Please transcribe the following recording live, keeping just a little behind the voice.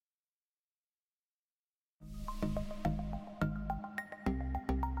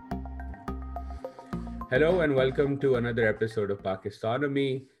Hello and welcome to another episode of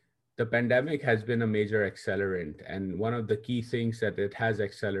Pakistonomy. The pandemic has been a major accelerant, and one of the key things that it has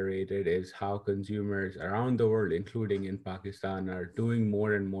accelerated is how consumers around the world, including in Pakistan, are doing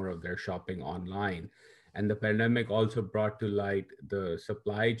more and more of their shopping online. And the pandemic also brought to light the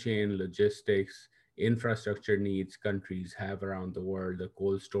supply chain, logistics, infrastructure needs countries have around the world, the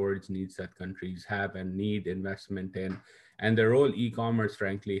cold storage needs that countries have and need investment in, and the role e commerce,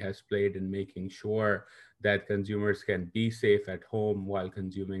 frankly, has played in making sure that consumers can be safe at home while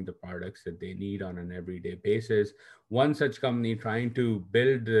consuming the products that they need on an everyday basis. One such company trying to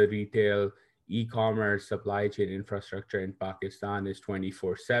build the retail e-commerce supply chain infrastructure in Pakistan is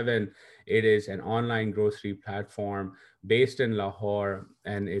 24/7. It is an online grocery platform based in Lahore,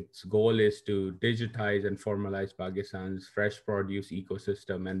 and its goal is to digitize and formalize Pakistan's fresh produce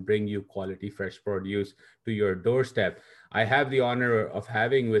ecosystem and bring you quality fresh produce to your doorstep. I have the honor of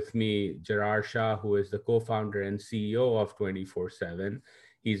having with me Gerard Shah, who is the co-founder and CEO of 24/7.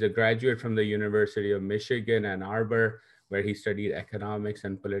 He's a graduate from the University of Michigan, Ann Arbor, where he studied economics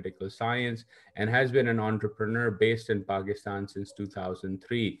and political science, and has been an entrepreneur based in Pakistan since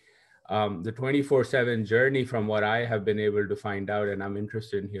 2003. The 24/7 journey, from what I have been able to find out, and I'm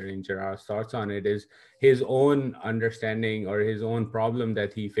interested in hearing Gerard's thoughts on it, is his own understanding or his own problem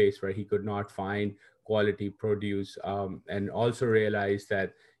that he faced where he could not find quality produce, and also realize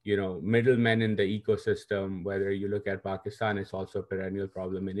that middlemen in the ecosystem, whether you look at Pakistan, it's also a perennial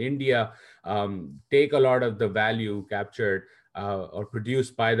problem in India, take a lot of the value captured or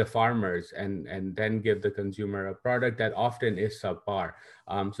produced by the farmers, and then give the consumer a product that often is subpar.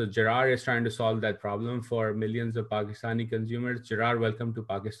 So Gerard is trying to solve that problem for millions of Pakistani consumers. Gerard, welcome to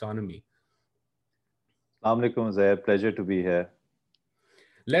Pakistonomy. Assalamu alaikum, Zaid. Pleasure to be here.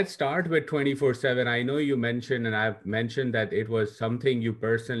 Let's start with 24/7. I know you mentioned, and I've mentioned that it was something you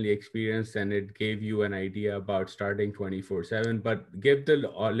personally experienced and it gave you an idea about starting 24/7. But give the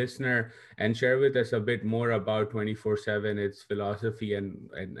listener and share with us a bit more about 24/7, its philosophy,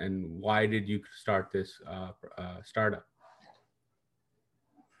 and why did you start this startup?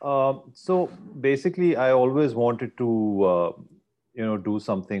 So basically, I always wanted to, do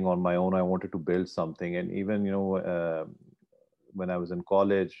something on my own. I wanted to build something, and even when I was in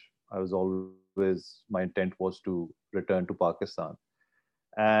college, my intent was to return to Pakistan.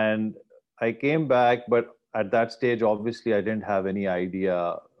 And I came back, but at that stage, obviously, I didn't have any idea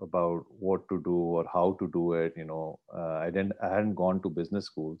about what to do or how to do it. I hadn't gone to business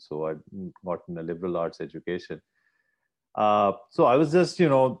school, so I'd gotten a liberal arts education. So I was just,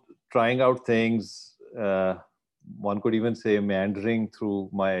 trying out things. One could even say meandering through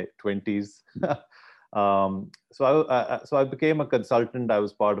my 20s. So I became a consultant. I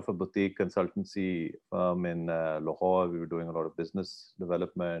was part of a boutique consultancy firm in Lahore. We were doing a lot of business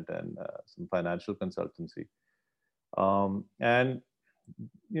development and some financial consultancy. And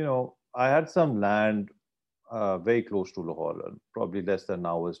I had some land very close to Lahore, probably less than an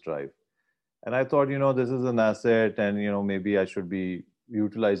hour's drive. And I thought, this is an asset, and maybe I should be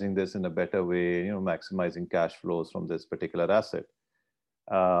utilizing this in a better way. Maximizing cash flows from this particular asset.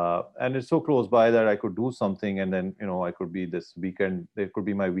 And it's so close by that I could do something, and then I could be this weekend. It could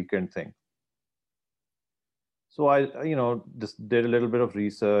be my weekend thing. So I just did a little bit of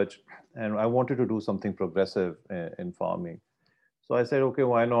research, and I wanted to do something progressive in farming. So I said, okay,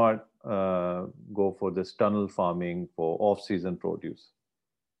 why not go for this tunnel farming for off-season produce?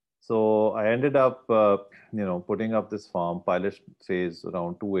 So I ended up, putting up this farm, pilot phase,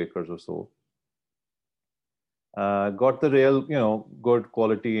 around 2 acres or so. Got the real, good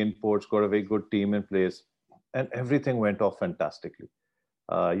quality inputs, got a very good team in place, and everything went off fantastically.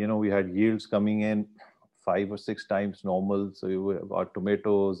 We had yields coming in 5 or 6 times normal. So our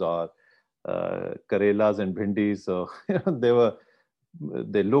tomatoes, our karelas and bhindis, so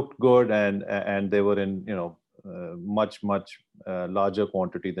they looked good, and they were in much larger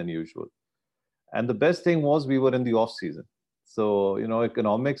quantity than usual. And the best thing was we were in the off season. So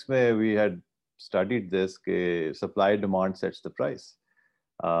economics mein we had studied this, supply demand sets the price.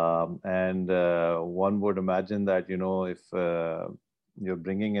 And one would imagine that if you're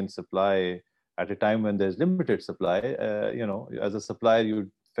bringing in supply at a time when there's limited supply, as a supplier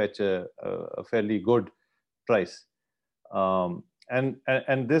you'd fetch a fairly good price.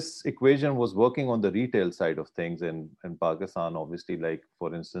 And this equation was working on the retail side of things in Pakistan. Obviously, like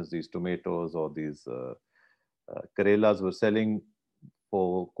for instance, these tomatoes or these karelas were selling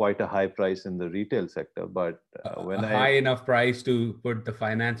for quite a high price in the retail sector. But when high enough price to put the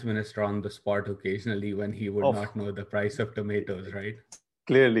finance minister on the spot occasionally when he would not know the price of tomatoes, right?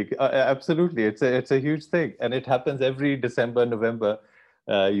 Clearly, absolutely, it's a huge thing, and it happens every December, November.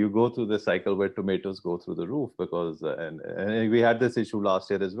 you go through the cycle where tomatoes go through the roof because, and we had this issue last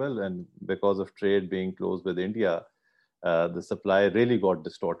year as well. And because of trade being closed with India, the supply really got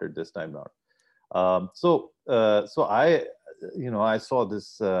distorted this time around. So I saw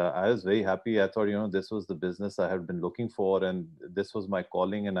this. I was very happy. I thought, this was the business I had been looking for, and this was my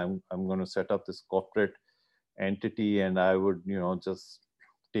calling. And I'm going to set up this corporate entity, and I would, just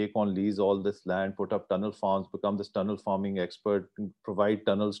take on lease all this land, put up tunnel farms, become this tunnel farming expert, provide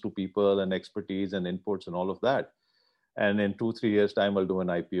tunnels to people and expertise and inputs and all of that. And in 2-3 years time, I'll do an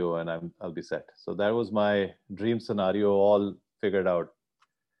IPO and I'll be set. So that was my dream scenario, all figured out.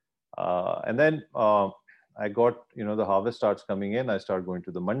 And then I got, the harvest starts coming in. I start going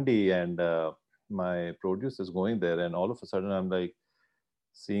to the mandi, and my produce is going there. And all of a sudden, I'm like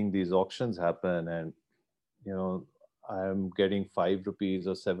seeing these auctions happen, and I'm getting 5 rupees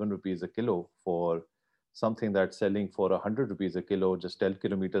or 7 rupees a kilo for something that's selling for 100 rupees a kilo, just 10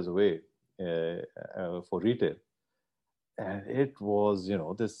 kilometers away for retail. And it was,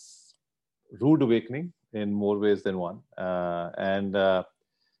 this rude awakening in more ways than one. And the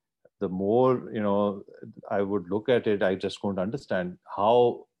more, I would look at it, I just couldn't understand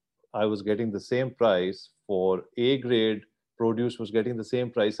how I was getting the same price for A grade produce was getting the same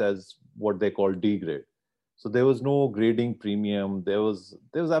price as what they call D grade. So there was no grading premium. There was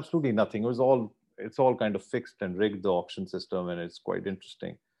absolutely nothing. It's all kind of fixed and rigged, the auction system, and it's quite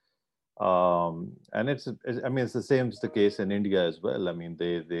interesting. And it's the same as the case in India as well. I mean,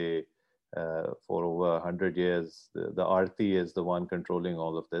 they for over 100 years, the Aarti is the one controlling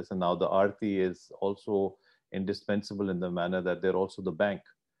all of this. And now the Aarti is also indispensable in the manner that they're also the bank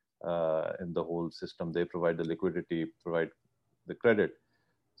in the whole system. They provide the liquidity, provide the credit.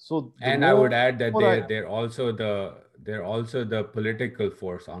 So and I would add that they're also the political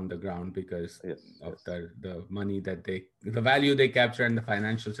force on the ground because of the money that the value they capture and the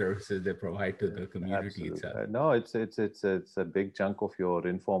financial services they provide to the community itself. No, it's a big chunk of your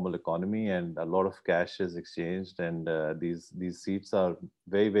informal economy, and a lot of cash is exchanged, and these seats are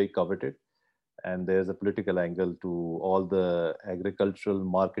very, very coveted. And there's a political angle to all the agricultural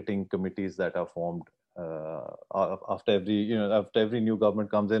marketing committees that are formed. After every new government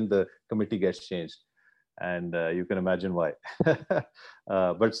comes in, the committee gets changed, and you can imagine why.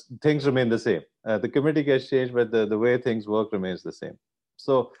 But things remain the same. The committee gets changed, but the way things work remains the same.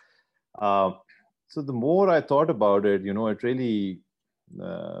 So the more I thought about it, it really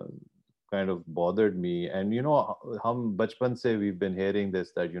kind of bothered me. And hum bachpan se we've been hearing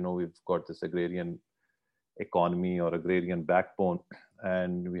this, that we've got this agrarian economy or agrarian backbone,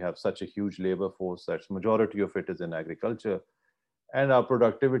 and we have such a huge labor force that's majority of it is in agriculture, and our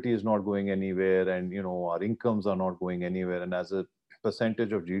productivity is not going anywhere, and our incomes are not going anywhere, and as a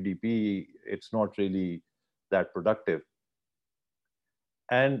percentage of GDP, it's not really that productive.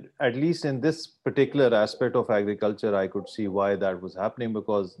 And at least in this particular aspect of agriculture, I could see why that was happening,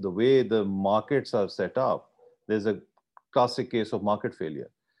 because the way the markets are set up, there's a classic case of market failure.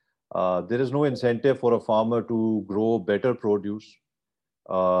 There is no incentive for a farmer to grow better produce.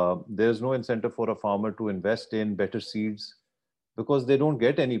 There's no incentive for a farmer to invest in better seeds, because they don't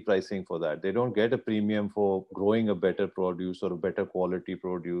get any pricing for that. They don't get a premium for growing a better produce or a better quality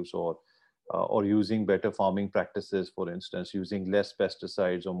produce, or using better farming practices, for instance, using less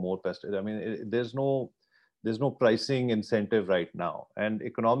pesticides or more pesticides. I mean, there's no pricing incentive right now, and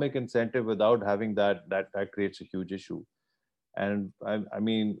economic incentive without having that creates a huge issue. And I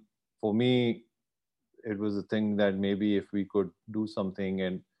mean, for me, it was a thing that maybe if we could do something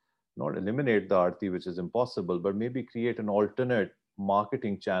and not eliminate the Aarti, which is impossible, but maybe create an alternate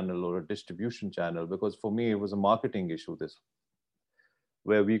marketing channel or a distribution channel, because for me, it was a marketing issue,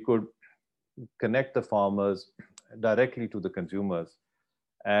 where we could connect the farmers directly to the consumers,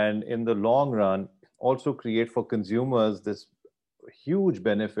 and in the long run, also create for consumers this huge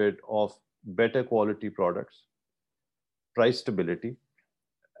benefit of better quality products, price stability,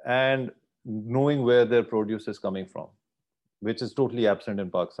 and knowing where their produce is coming from, which is totally absent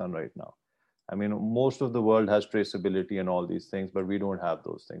in Pakistan right now. I mean, most of the world has traceability and all these things, but we don't have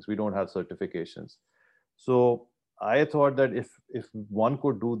those things. We don't have certifications. So I thought that if one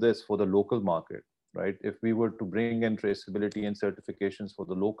could do this for the local market, right? If we were to bring in traceability and certifications for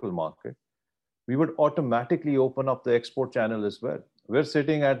the local market, we would automatically open up the export channel as well. We're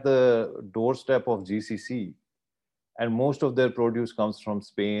sitting at the doorstep of GCC, and most of their produce comes from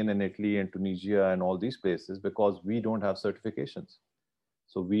Spain and Italy and Tunisia and all these places, because we don't have certifications.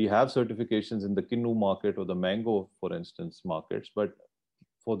 So we have certifications in the Kinnu market or the mango, for instance, markets, but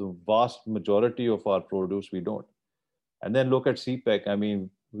for the vast majority of our produce, we don't. And then look at CPEC. I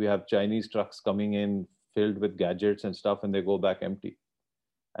mean, we have Chinese trucks coming in filled with gadgets and stuff, and they go back empty.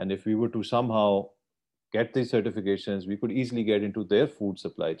 And if we were to somehow get these certifications, we could easily get into their food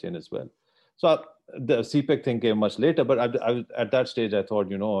supply chain as well. So the CPEC thing came much later, but at that stage, I thought,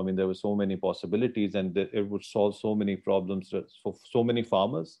 I mean, there were so many possibilities, and it would solve so many problems for so many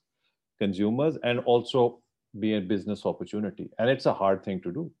farmers, consumers, and also be a business opportunity. And it's a hard thing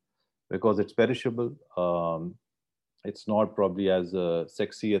to do because it's perishable. It's not probably as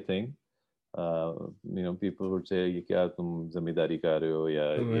sexy a thing. People would say, "ये क्या तुम जमींदारी कर रहे हो या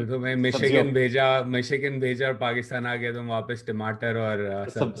ये तुम्हें सब्जियों मिशिगन भेजा और पाकिस्तान आ गया, तुम वापस टमाटर और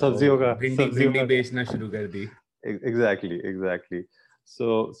सब सब्जियों का भिंडी भिंडी बेचना शुरू कर दी." Exactly.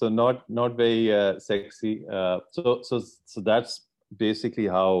 So not very sexy. So that's basically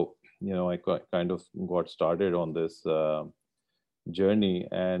how I kind of got started on this journey,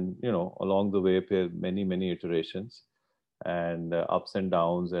 and along the way, many iterations and ups and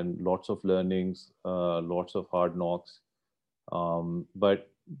downs and lots of learnings, lots of hard knocks. But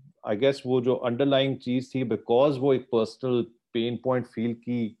I guess वो जो underlying चीज थी, because वो एक personal pain point feel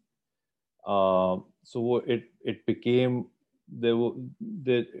की, so it became there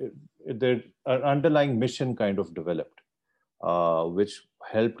an underlying mission kind of developed, which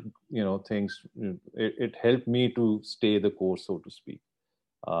helped things. It helped me to stay the course, so to speak,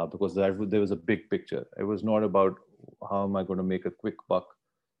 because there was a big picture. It was not about how am I going to make a quick buck,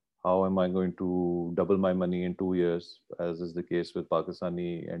 how am I going to double my money in 2 years, as is the case with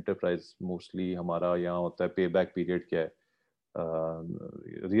Pakistani enterprise. Mostly हमारा यहाँ होता है payback period क्या है,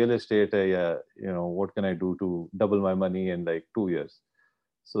 real estate है या what can I do to double my money in like 2 years.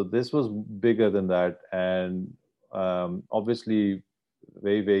 So this was bigger than that, and obviously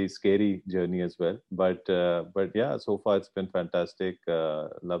very scary journey as well. But yeah, so far it's been fantastic.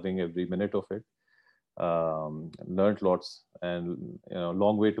 Loving every minute of it. Learned lots, and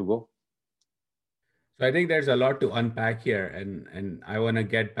long way to go. So I think there's a lot to unpack here, and I want to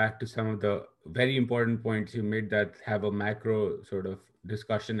get back to some of the very important points you made that have a macro sort of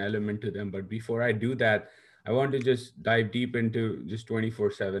discussion element to them. But before I do that, I want to just dive deep into just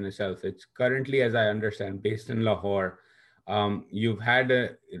 24/7 itself. It's currently, as I understand, based in Lahore. You've had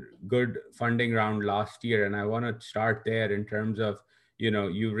a good funding round last year, and I want to start there in terms of,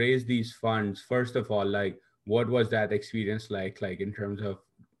 you raised these funds. First of all, like, what was that experience like in terms of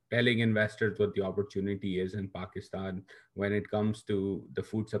telling investors what the opportunity is in Pakistan when it comes to the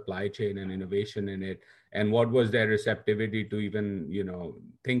food supply chain and innovation in it? And what was their receptivity to even,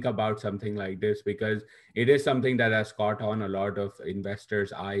 think about something like this? Because it is something that has caught on a lot of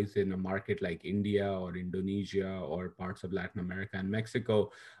investors' eyes in a market like India or Indonesia or parts of Latin America and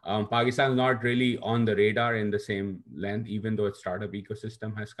Mexico. Pakistan is not really on the radar in the same length, even though its startup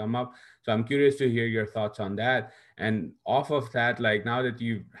ecosystem has come up. So I'm curious to hear your thoughts on that. And off of that, like, now that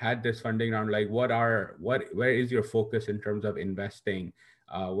you've had this funding round, like, where is your focus in terms of investing,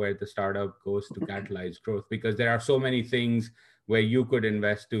 where the startup goes to catalyze growth? Because there are so many things where you could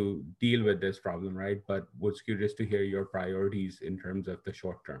invest to deal with this problem, right? But was curious to hear your priorities in terms of the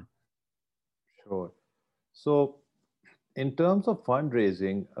short term. Sure. So in terms of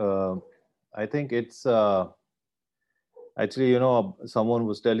fundraising, I think it's actually, someone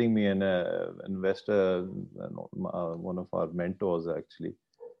was telling me, an investor, one of our mentors actually,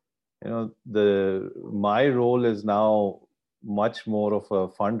 my role is now much more of a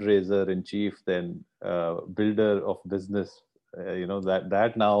fundraiser in chief than builder of business.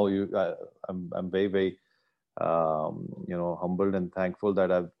 That now I'm very humbled and thankful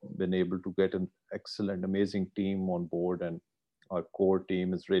that I've been able to get an excellent, amazing team on board, and our core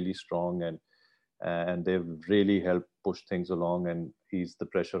team is really strong, and they've really helped push things along and ease the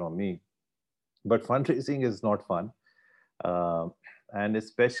pressure on me. But fundraising is not fun, and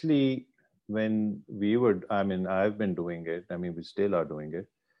especially when I've been doing it. I mean, we still are doing it,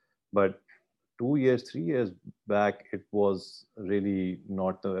 but 2 years, 3 years back, it was really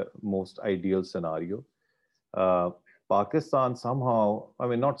not the most ideal scenario. Pakistan somehow,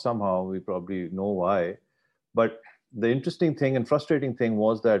 not somehow, we probably know why, but the interesting thing and frustrating thing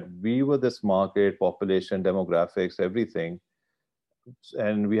was that we were this market, population, demographics, everything.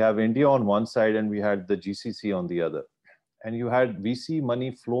 And we have India on one side and we had the GCC on the other. And you had VC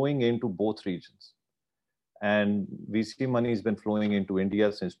money flowing into both regions. And VC money has been flowing into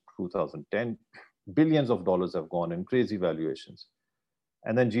India since 2010. Billions of dollars have gone in, crazy valuations.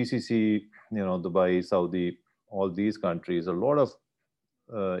 And then GCC, Dubai, Saudi, all these countries, a lot of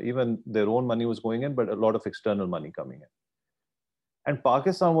even their own money was going in, but a lot of external money coming in. And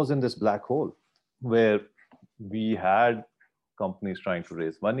Pakistan was in this black hole where we had companies trying to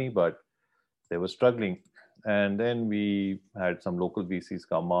raise money, but they were struggling. And then we had some local VCs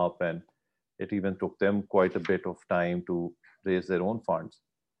come up, and it even took them quite a bit of time to raise their own funds.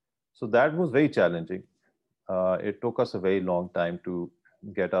 So that was very challenging. It took us a very long time to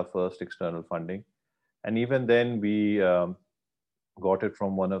get our first external funding. And even then, we got it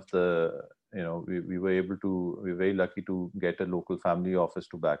from one of the, we were able to, we were very lucky to get a local family office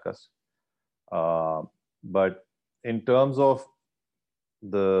to back us. But in terms of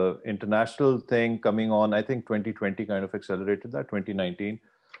the international thing coming on, I think 2020 kind of accelerated that. 2019,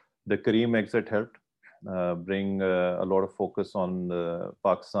 the Careem exit helped bring a lot of focus on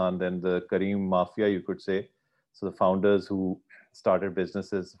Pakistan, then the Careem Mafia, you could say. So the founders who started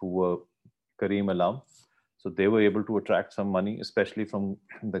businesses who were Careem alum, so they were able to attract some money, especially from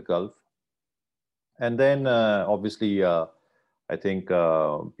the Gulf. And then obviously, I think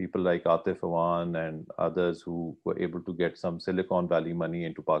people like Atif Awan and others who were able to get some Silicon Valley money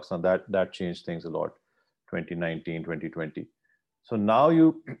into Pakistan, that changed things a lot, 2019, 2020. So now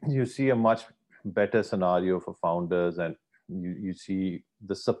you see a much better scenario for founders, and you see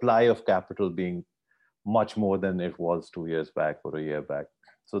the supply of capital being much more than it was 2 years back or a year back.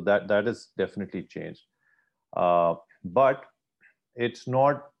 So that has definitely changed. But it's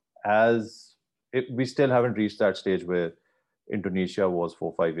not we still haven't reached that stage where Indonesia was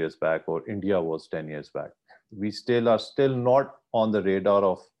 4-5 years back or India was 10 years back. We still are not on the radar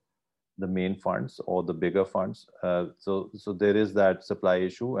of the main funds or the bigger funds. So there is that supply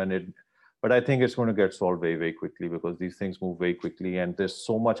issue, but I think it's going to get solved very, very quickly, because these things move very quickly, and there's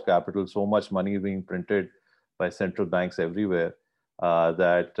so much capital, so much money being printed by central banks everywhere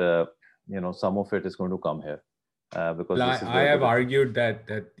that some of it is going to come here. Because I have argued that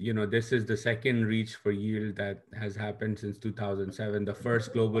this is the second reach for yield that has happened since 2007. The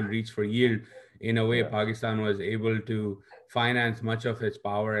first global reach for yield, in a way, Pakistan was able to finance much of its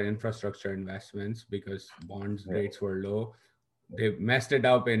power and infrastructure investments because bonds rates were low. They messed it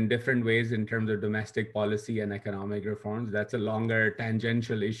up in different ways in terms of domestic policy and economic reforms. That's a longer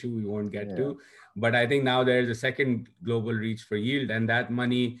tangential issue we won't get to. But I think now there's a second global reach for yield, and that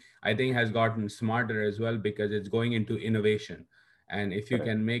money, I think, has gotten smarter as well because it's going into innovation. And if you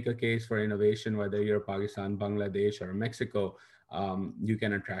can make a case for innovation, whether you're Pakistan, Bangladesh, or Mexico, you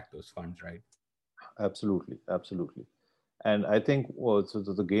can attract those funds, right? Absolutely, absolutely. And I think so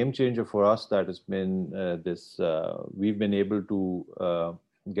the game changer for us that has been we've been able to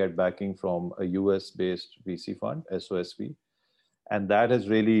get backing from a US-based VC fund, SOSV, and that has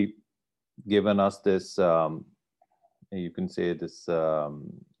really given us this, you can say, this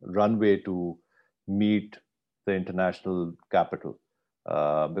runway to meet the international capital,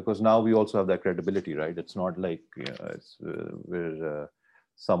 because now we also have that credibility, right? It's not like we're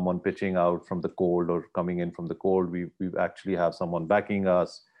someone pitching out from the cold or coming in from the cold. We actually have someone backing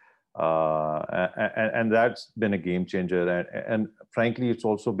us, and that's been a game changer. And frankly, it's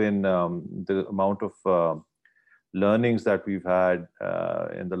also been the amount of learnings that we've had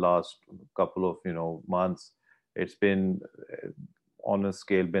in the last couple of months. It's been on a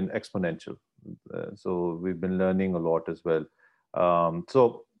scale been exponential. So we've been learning a lot as well.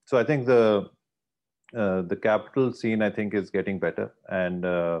 So I think the capital scene, I think, is getting better, and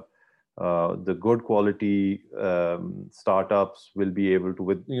the good quality startups will be able to,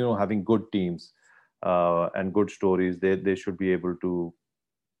 with having good teams and good stories, they should be able to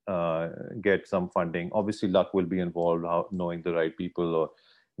get some funding. Obviously, luck will be involved, knowing the right people or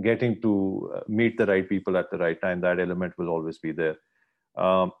getting to meet the right people at the right time. That element will always be there.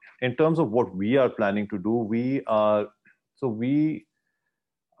 In terms of what we are planning to do, we are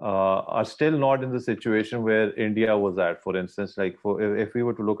still not in the situation where India was at. For instance, like if we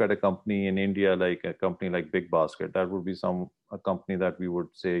were to look at a company in India, like a company like BigBasket, that would be a company that we would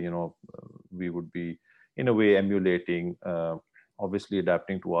say, we would be in a way emulating, obviously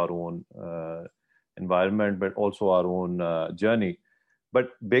adapting to our own environment, but also our own journey. But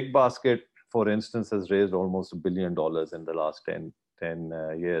BigBasket, for instance, has raised almost $1 billion in the last 10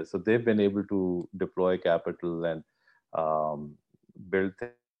 years. So they've been able to deploy capital and build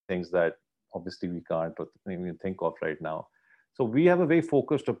things that obviously we can't even think of right now. So we have a very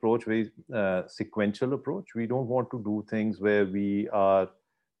focused approach, very sequential approach. We don't want to do things where we are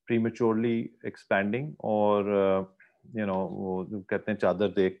prematurely expanding or कहते हैं चादर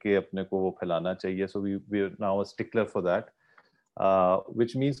देख के अपने को वो फैलाना चाहिए. So we are now a stickler for that,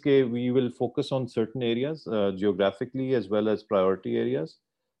 which means that we will focus on certain areas geographically as well as priority areas,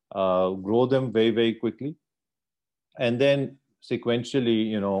 grow them very, very quickly, and then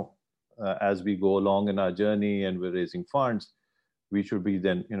sequentially, as we go along in our journey and we're raising funds, we should be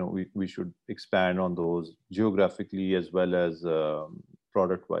then, we should expand on those geographically as well as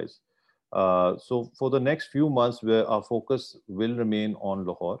product-wise. So for the next few months, our focus will remain on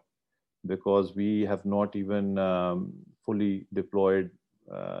Lahore, because we have not even fully deployed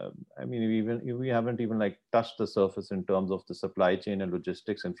I mean, we haven't even like touched the surface in terms of the supply chain and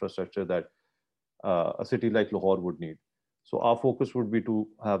logistics infrastructure that a city like Lahore would need. So our focus would be to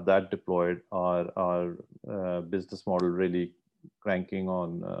have that deployed, our business model really cranking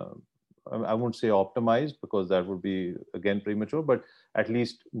on, I won't say optimized because that would be again premature, but at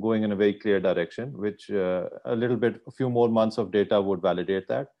least going in a very clear direction, which a few more months of data would validate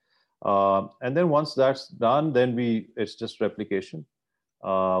that. And then once that's done, then it's just replication.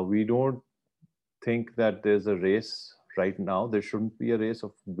 We don't think that there's a race right now. There shouldn't be a race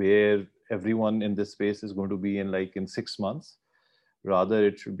of where everyone in this space is going to be in 6 months. Rather,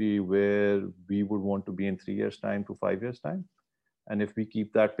 it should be where we would want to be in 3 years' time to 5 years' time. And if we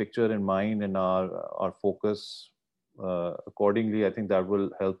keep that picture in mind and our focus accordingly, I think that will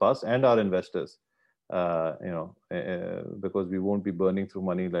help us and our investors. Because we won't be burning through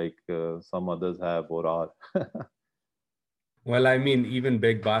money like some others have or are. Well, I mean, even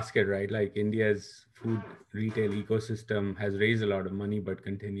Big Basket, right? Like India's food retail ecosystem has raised a lot of money, but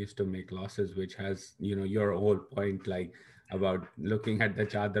continues to make losses, which has, your whole point, like about looking at the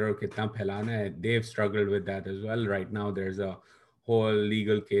chadar kitna phailana hai, they've struggled with that as well. Right now, there's a whole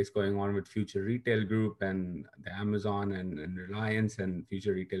legal case going on with Future Retail Group and the Amazon and Reliance, and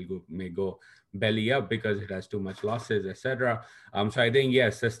Future Retail Group may go belly up because it has too much losses, etc. So I think,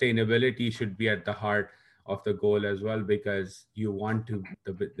 yes, sustainability should be at the heart of the goal as well, because you want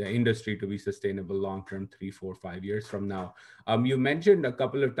the industry to be sustainable long term, 3 4 5 years from now. You mentioned a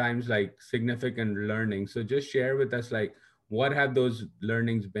couple of times like significant learning, so just share with us like what have those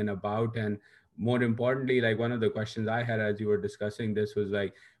learnings been about, and more importantly, like one of the questions I had as you were discussing this was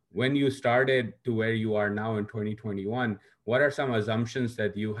like, when you started to where you are now in 2021, what are some assumptions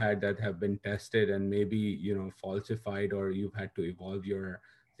that you had that have been tested and maybe falsified, or you've had to evolve your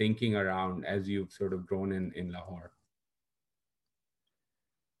thinking around as you've sort of grown in Lahore?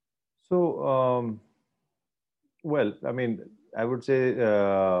 So, well, I mean, I would say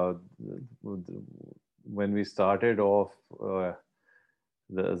when we started off,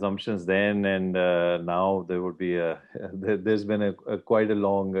 the assumptions then and now, there would be there's been a quite a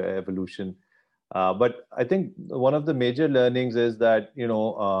long evolution. But I think one of the major learnings is that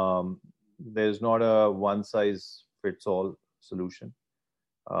there's not a one size fits all solution.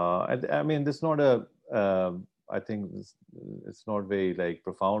 I mean, this is not I think it's not very like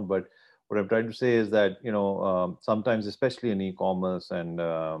profound, but what I'm trying to say is that sometimes, especially in e-commerce, and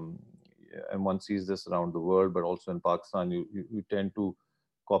one sees this around the world, but also in Pakistan, you tend to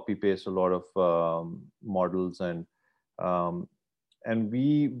copy paste a lot of models, um, and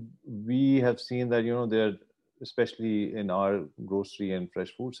we have seen that there, especially in our grocery and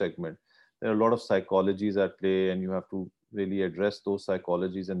fresh food segment, there are a lot of psychologies at play, and you have to really address those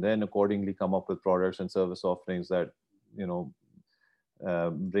psychologies and then accordingly come up with products and service offerings that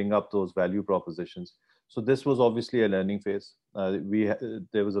bring up those value propositions. So this was obviously a learning phase.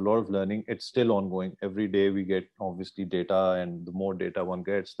 There was a lot of learning. It's still ongoing. Every day we get obviously data, and the more data one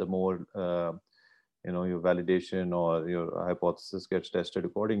gets, the more your validation or your hypothesis gets tested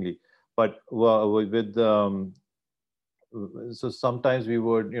accordingly. But with so sometimes we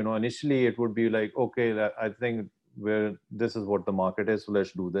would initially it would be like, okay, I think where this is what the market is, so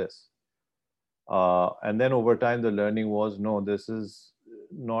let's do this. And then over time, the learning was, no, this is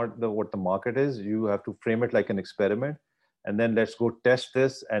not what the market is. You have to frame it like an experiment, and then let's go test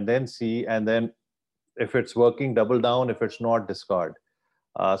this and then see, and then if it's working, double down. If it's not, discard.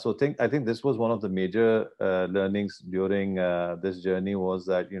 I think this was one of the major learnings during this journey, was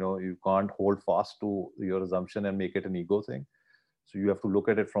that you can't hold fast to your assumption and make it an ego thing. So you have to look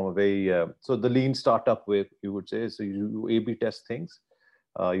at it from a very so the lean startup way, you would say. So you A/B test things.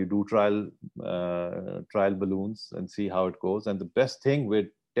 You do trial balloons and see how it goes. And the best thing with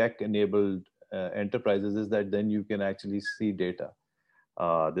tech-enabled enterprises is that then you can actually see data.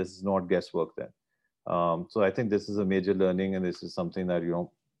 This is not guesswork then. So I think this is a major learning, and this is something that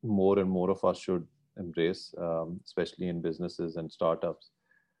more and more of us should embrace, especially in businesses and startups.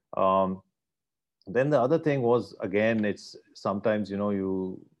 Then the other thing was, again, it's sometimes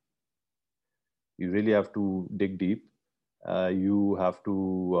you really have to dig deep. You have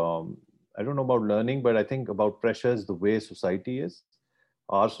to, I don't know about learning, but I think about pressures, the way society is.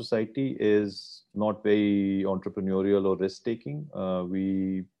 Our society is not very entrepreneurial or risk taking.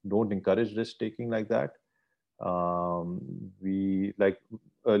 We don't encourage risk taking like that. We, like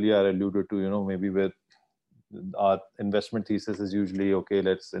earlier I alluded to, maybe with our investment thesis is usually, okay,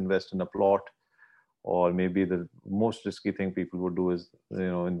 let's invest in a plot, or maybe the most risky thing people would do is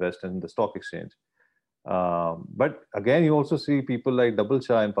invest in the stock exchange. But again, you also see people like Double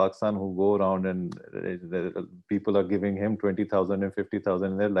Shah in Pakistan who go around and people are giving him 20,000 and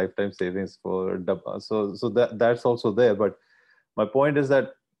 50,000 in their lifetime savings for so that's also there. But my point is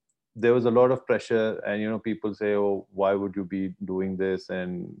that there was a lot of pressure, and people say, "Oh, why would you be doing this?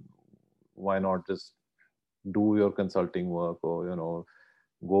 And why not just do your consulting work, or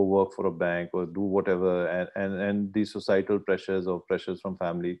go work for a bank, or do whatever?" And the societal pressures or pressures from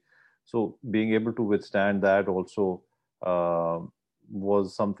family. So being able to withstand that also uh,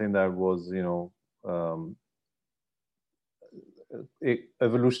 was something that was um,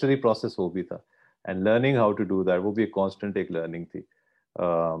 evolutionary process ho bhi tha. And learning how to do that will be a constant learning thing.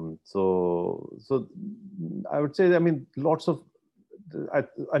 So I would say, I mean, lots of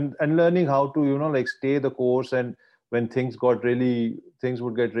and learning how to like stay the course, and when things would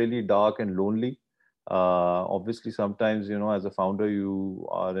get really dark and lonely. Obviously, sometimes as a founder, you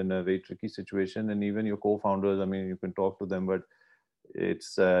are in a very tricky situation, and even your co-founders, I mean, you can talk to them, but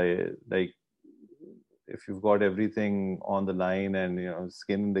it's like if you've got everything on the line and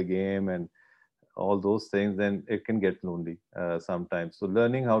skin in the game and all those things, then it can get lonely sometimes. So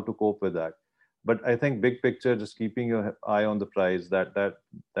learning how to cope with that. But I think big picture, just keeping your eye on the prize, that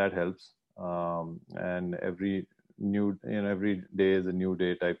helps. And every day is a new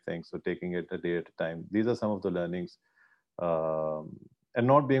day type thing. So taking it a day at a time. These are some of the learnings. Um, and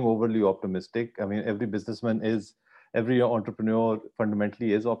not being overly optimistic. I mean, every entrepreneur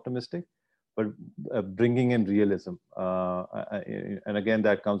fundamentally is optimistic, but bringing in realism. And again,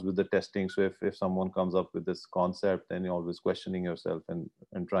 that comes with the testing. So if someone comes up with this concept, then you're always questioning yourself and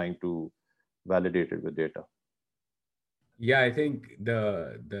trying to validate it with data. Yeah, I think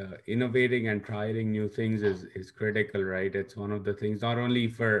the innovating and trialing new things is critical, right? It's one of the things, not only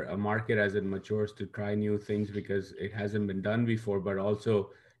for a market as it matures to try new things because it hasn't been done before, but also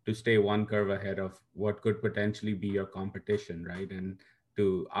to stay one curve ahead of what could potentially be your competition, right? And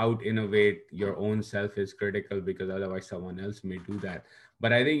to out innovate your own self is critical because otherwise someone else may do that.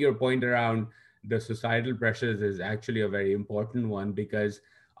 But I think your point around the societal pressures is actually a very important one, because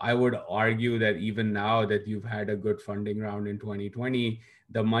I would argue that even now that you've had a good funding round in 2020,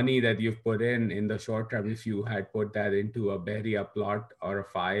 the money that you've put in the short term, if you had put that into a Bahria plot or a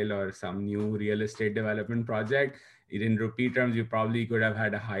file or some new real estate development project, in rupee terms, you probably could have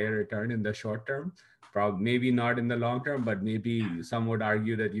had a higher return in the short term. Maybe not in the long term, but maybe some would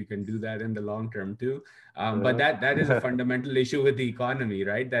argue that you can do that in the long term too. But that is a fundamental issue with the economy,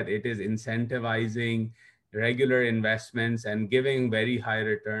 right? That it is incentivizing regular investments and giving very high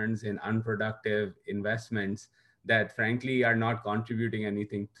returns in unproductive investments that frankly are not contributing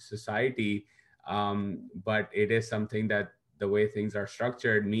anything to society. But it is something that the way things are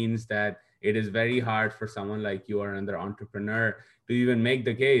structured means that it is very hard for someone like you or another entrepreneur to even make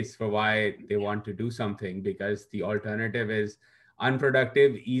the case for why they want to do something, because the alternative is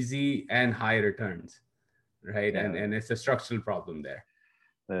unproductive, easy, and high returns, right? Yeah. And it's a structural problem there.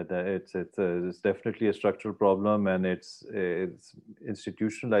 It's definitely a structural problem, and it's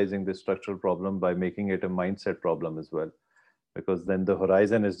institutionalizing this structural problem by making it a mindset problem as well, because then the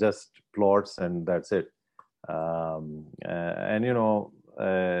horizon is just plots and that's it. And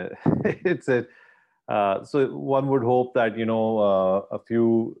it's a so one would hope that a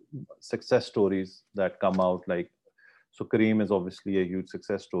few success stories that come out, like, so Careem is obviously a huge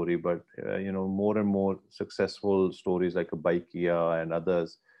success story, but more and more successful stories like a Bikeya and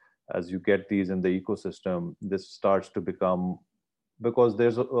others, as you get these in the ecosystem, this starts to become, because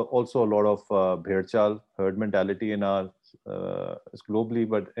there's also a lot of bherchal herd mentality in our globally,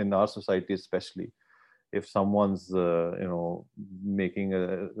 but in our society especially. If someone's making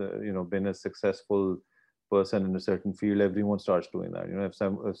been a successful person in a certain field, everyone starts doing that.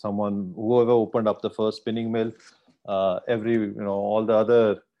 If someone, whoever opened up the first spinning mill, all the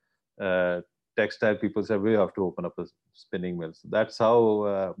other textile people said, we have to open up a spinning mill. So that's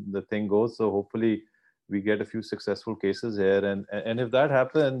how the thing goes. So hopefully we get a few successful cases here, and if that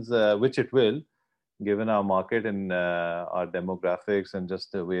happens, which it will, given our market and our demographics and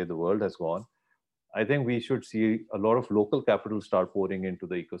just the way the world has gone, I think we should see a lot of local capital start pouring into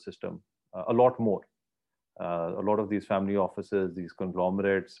the ecosystem, a lot more. A lot of these family offices, these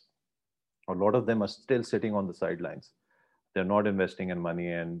conglomerates, a lot of them are still sitting on the sidelines. They're not investing in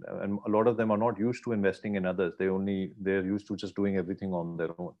money, and a lot of them are not used to investing in others. They're used to just doing everything on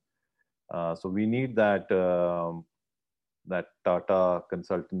their own. So we need that Tata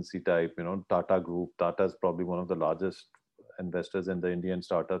consultancy type, Tata Group. Tata is probably one of the largest investors in the Indian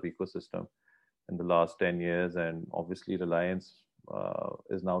startup ecosystem in the last 10 years. And obviously Reliance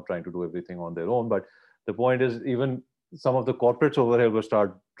is now trying to do everything on their own. But the point is, even some of the corporates over here will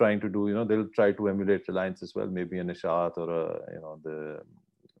start trying to do, they'll try to emulate Reliance as well, maybe a Nishat or the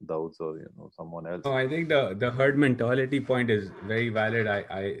Dauds or, someone else. No, I think the herd mentality point is very valid.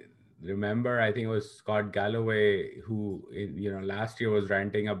 I remember, I think it was Scott Galloway who, last year was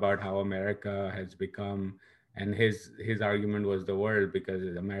ranting about how America has become, and his argument was the world, because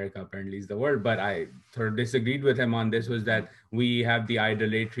America apparently is the world. But I sort of disagreed with him on this, was that we have the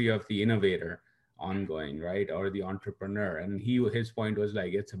idolatry of the innovator ongoing, right? Or the entrepreneur. And his point was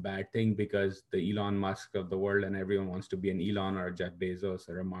like, it's a bad thing because the Elon Musk of the world and everyone wants to be an Elon or a Jeff Bezos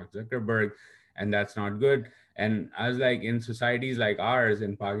or a Mark Zuckerberg, and that's not good. And I was like, in societies like ours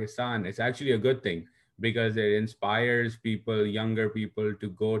in Pakistan, it's actually a good thing because it inspires people, younger people, to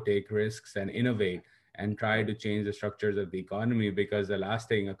go take risks and innovate and try to change the structures of the economy. Because the last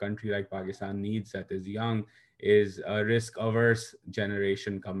thing a country like Pakistan needs that is young is a risk averse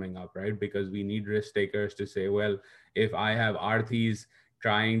generation coming up, right? Because we need risk takers to say, well, if I have Arthis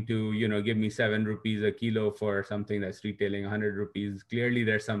trying to, give me 7 rupees a kilo for something that's retailing 100 rupees, clearly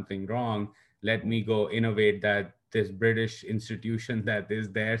there's something wrong. Let me go innovate that this British institution that is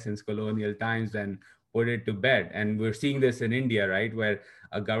there since colonial times and put it to bed. And we're seeing this in India, right? Where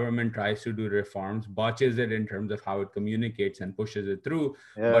a government tries to do reforms, botches it in terms of how it communicates and pushes it through.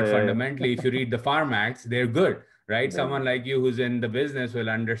 But fundamentally, if you read the Farm Acts, they're good, right? Someone like you who's in the business will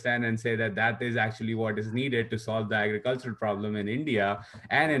understand and say that that is actually what is needed to solve the agricultural problem in India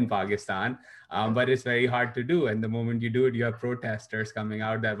and in Pakistan. But it's very hard to do. And the moment you do it, you have protesters coming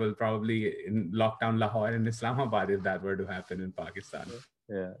out that will probably lock down Lahore and Islamabad if that were to happen in Pakistan.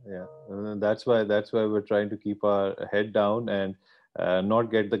 Yeah. And that's why we're trying to keep our head down and not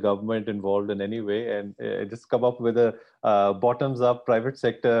get the government involved in any way, and just come up with a bottoms-up private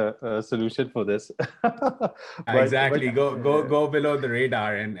sector solution for this. Exactly. Go below the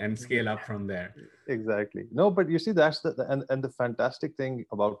radar and scale up from there. Exactly. No, but you see, that's and the fantastic thing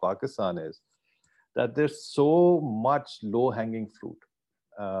about Pakistan is that there's so much low-hanging fruit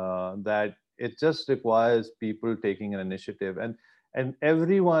that it just requires people taking an initiative, and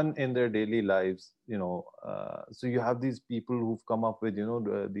everyone in their daily lives, so you have these people who've come up with,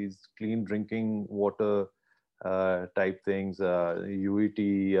 these clean drinking water type things,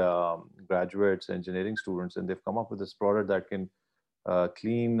 UET graduates, engineering students, and they've come up with this product that can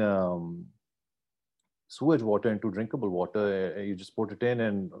clean sewage water into drinkable water. You just put it in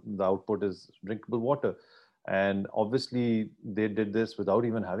and the output is drinkable water. And obviously they did this without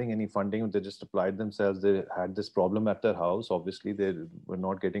even having any funding. They just applied themselves. They had this problem at their house. Obviously they were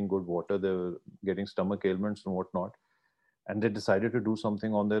not getting good water. They were getting stomach ailments and whatnot. And they decided to do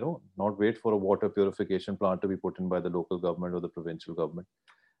something on their own, not wait for a water purification plant to be put in by the local government or the provincial government.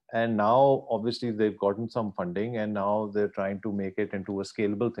 And now obviously they've gotten some funding, and now they're trying to make it into a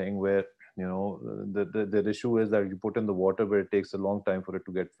scalable thing where, the issue is that you put in the water, but it takes a long time for it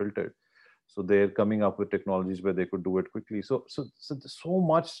to get filtered. So they're coming up with technologies where they could do it quickly. So there's so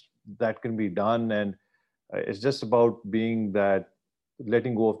much that can be done, and it's just about being that,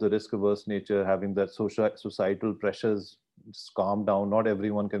 letting go of the risk-averse nature, having that societal pressures just calm down. Not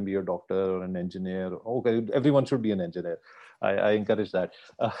everyone can be a doctor or an engineer. Okay, everyone should be an engineer. I encourage that.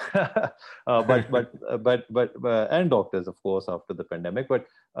 But and doctors, of course, after the pandemic. But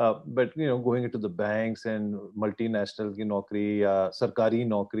going into the banks and multinational की नौकरी या सरकारी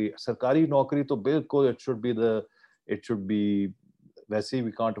नौकरी तो बिल्कुल it should be वैसे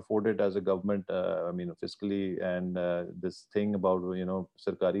we can't afford it as a government, fiscally, and this thing about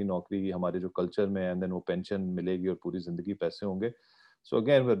सरकारी नौकरी हमारे जो culture में, and then वो pension मिलेगी और पूरी जिंदगी पैसे होंगे. So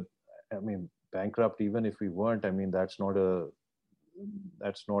again, bankrupt even if we weren't, that's not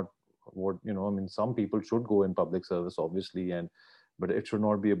what, some people should go in public service, obviously, but it should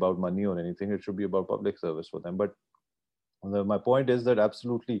not be about money or anything. It should be about public service for them. But my point is that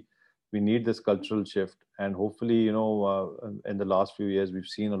absolutely we need this cultural shift, and hopefully, in the last few years, we've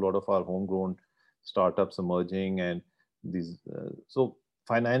seen a lot of our homegrown startups emerging, and these, so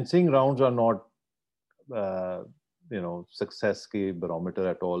financing rounds are not, success ki barometer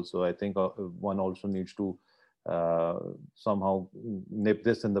at all. So I think one also needs to somehow nip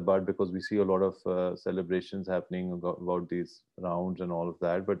this in the bud, because we see a lot of celebrations happening about these rounds and all of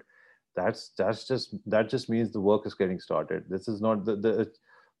that. But that just means the work is getting started. This is not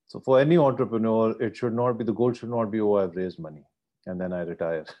so for any entrepreneur, it should not be, the goal should not be, oh, I've raised money and then I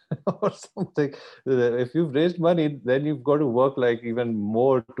retire or something. If you've raised money, then you've got to work like even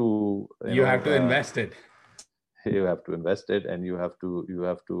more to, you have to invest it. You have to invest it, and you have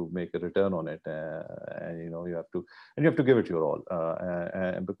to make a return on it, and you have to give it your all,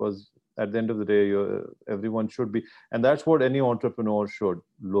 and because at the end of the day, everyone should be, and that's what any entrepreneur should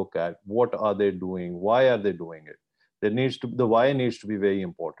look at. What are they doing? Why are they doing it? the why needs to be very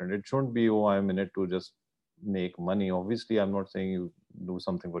important. It shouldn't be, oh, I'm in it to just make money. Obviously, I'm not saying you do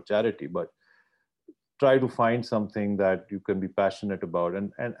something for charity, but try to find something that you can be passionate about.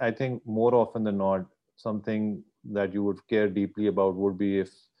 And I think more often than not, something that you would care deeply about would be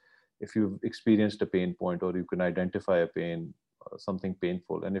if you've experienced a pain point, or you can identify a pain, something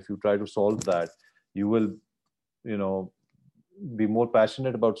painful, and if you try to solve that, you will, you know, be more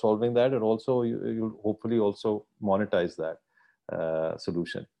passionate about solving that, and also you'll hopefully also monetize that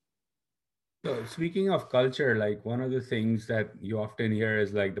solution. So speaking of culture, like one of the things that you often hear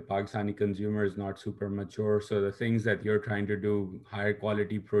is like the Pakistani consumer is not super mature. So the things that you're trying to do, higher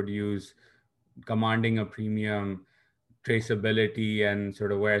quality produce, commanding a premium, traceability, and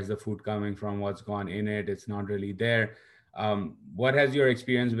sort of where's the food coming from, what's gone in it, it's not really there. What has your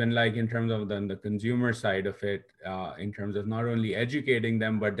experience been like in terms of the consumer side of it, in terms of not only educating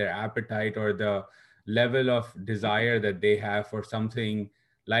them, but their appetite or the level of desire that they have for something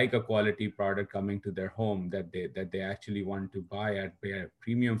like a quality product coming to their home that they actually want to buy at pay a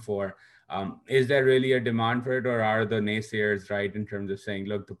premium for? Is there really a demand for it, or are the naysayers right in terms of saying,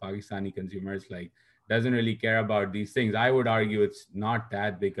 look, the Pakistani consumers like doesn't really care about these things? I would argue it's not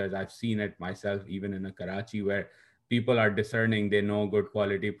that, because I've seen it myself, even in a Karachi, where people are discerning. They know good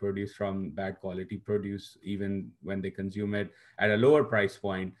quality produce from bad quality produce, even when they consume it at a lower price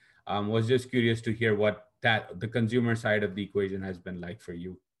point. Was just curious to hear what that the consumer side of the equation has been like for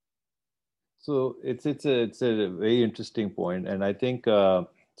you. So it's a very interesting point, and I think so.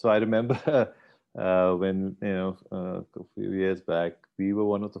 I remember when, a few years back, we were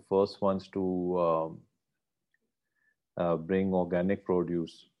one of the first ones to bring organic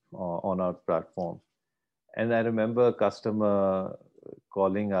produce on our platform. And I remember a customer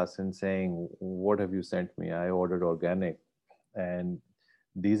calling us and saying, "What have you sent me? I ordered organic, and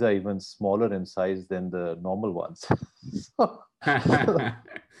these are even smaller in size than the normal ones." So,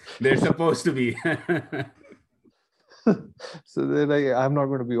 They're supposed to be. so they're like, "I'm not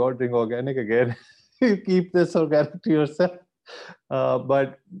going to be ordering organic again. You keep this organic to yourself."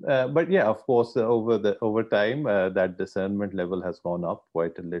 But yeah, of course, over time, that discernment level has gone up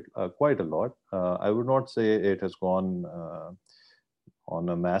quite a lot. I would not say it has gone on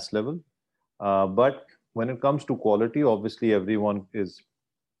a mass level, but when it comes to quality, obviously everyone is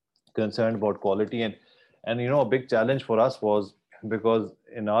concerned about quality, and a big challenge for us was, because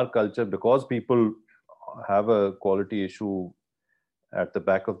in our culture, because people have a quality issue at the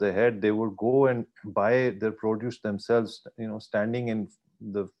back of their head, they would go and buy their produce themselves, standing in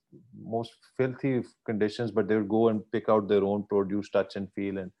the most filthy conditions, but they would go and pick out their own produce, touch and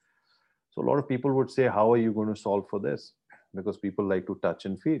feel. And so a lot of people would say, how are you going to solve for this? Because people like to touch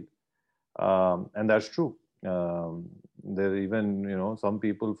and feel. And that's true. There even, some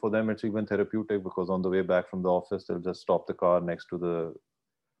people, for them, it's even therapeutic, because on the way back from the office, they'll just stop the car next to the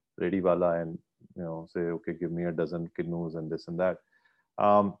ready wala and, say, okay, give me a dozen kinnus and this and that.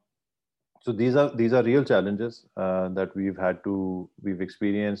 So these are real challenges that we've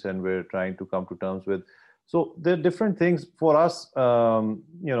experienced, and we're trying to come to terms with. So there are different things for us, and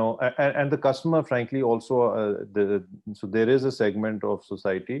the customer, frankly, also, so there is a segment of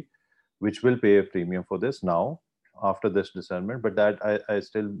society which will pay a premium for this now, after this discernment, but that I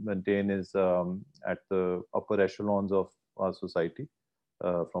still maintain is at the upper echelons of our society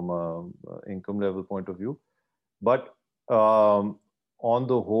from a income level point of view. But on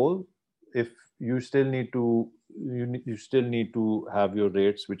the whole, if you still need to have your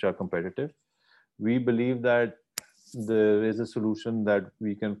rates which are competitive, we believe that there is a solution that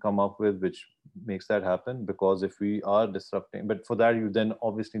we can come up with which makes that happen. Because if we are disrupting, but for that you then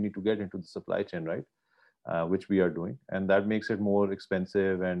obviously need to get into the supply chain, right? Which we are doing, and that makes it more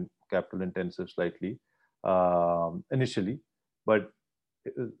expensive and capital intensive slightly initially. But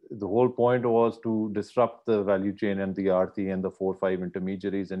the whole point was to disrupt the value chain and the RT and the 4 or 5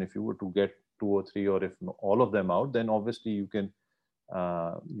 intermediaries. And if you were to get 2 or 3, or if all of them out, then obviously you can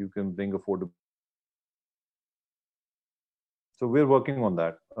bring affordable. So we're working on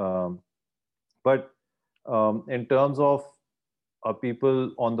that. But in terms of, are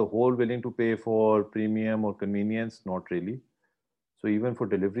people on the whole willing to pay for premium or convenience? Not really. So even for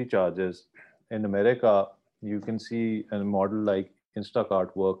delivery charges in America, you can see a model like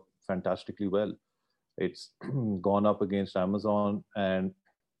Instacart work fantastically well. It's gone up against Amazon, and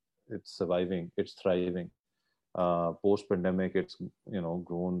it's surviving, it's thriving. Post pandemic, it's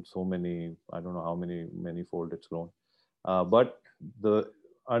grown so many, I don't know how many fold it's grown. But the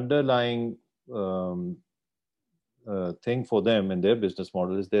underlying thing for them in their business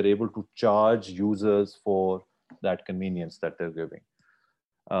model is they're able to charge users for that convenience that they're giving.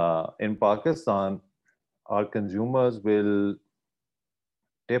 In Pakistan, our consumers will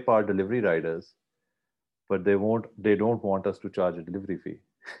tip our delivery riders, but they don't want us to charge a delivery fee.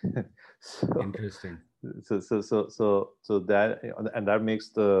 so, Interesting. so that, and that makes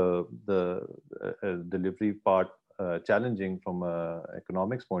the delivery part challenging from a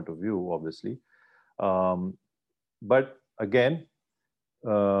economics point of view, obviously. Um, but again,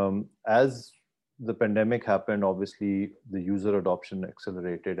 as the pandemic happened, obviously the user adoption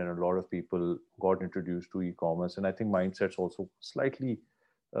accelerated, and a lot of people got introduced to e-commerce. And I think mindsets also slightly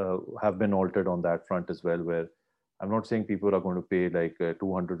have been altered on that front as well. Where I'm not saying people are going to pay like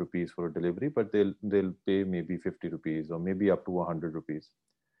 200 rupees for a delivery, but they'll pay maybe 50 rupees or maybe up to 100 rupees,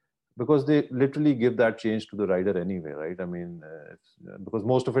 because they literally give that change to the rider anyway, right? I mean, because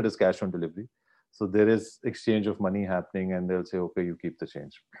most of it is cash on delivery, so there is exchange of money happening, and they'll say, okay, you keep the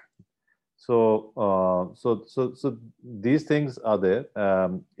change. So these things are there.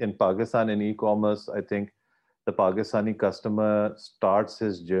 In Pakistan, in e-commerce, I think the Pakistani customer starts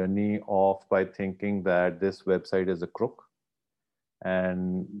his journey off by thinking that this website is a crook,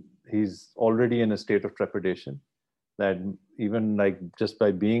 and he's already in a state of trepidation that even like just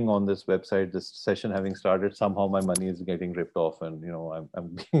by being on this website, this session having started, somehow my money is getting ripped off, and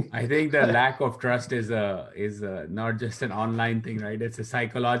I'm being I think the lack of trust is not just an online thing, right? It's a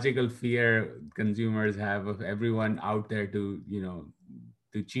psychological fear consumers have of everyone out there to,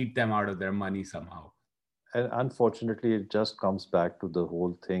 to cheat them out of their money somehow. and unfortunately, it just comes back to the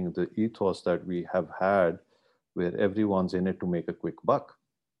whole thing, the ethos that we have had, where everyone's in it to make a quick buck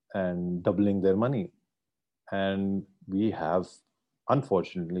and doubling their money. And we have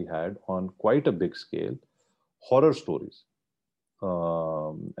unfortunately had, on quite a big scale, horror stories.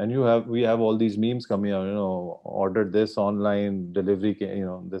 And we have all these memes coming out, ordered this online, delivery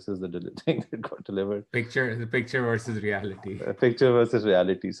this is the thing that got delivered. The picture versus reality. Picture versus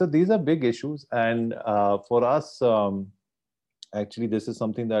reality. So these are big issues, and for us, actually, this is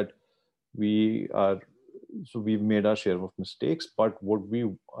something that we are. So we've made our share of mistakes, but what we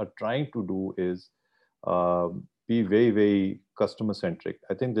are trying to do is be very, very customer centric.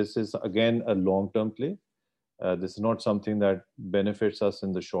 I think this is again a long term play. This is not something that benefits us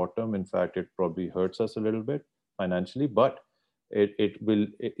in the short term. In fact, it probably hurts us a little bit financially, but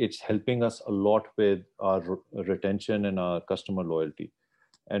it's helping us a lot with our retention and our customer loyalty.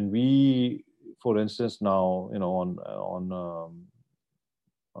 And we, for instance, now on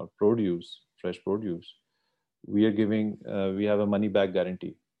our produce, fresh produce, we have a money back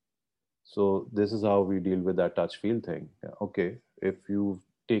guarantee. So this is how we deal with that touch feel thing. Okay, if you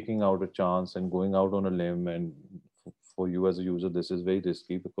taking out a chance and going out on a limb, and for you as a user, this is very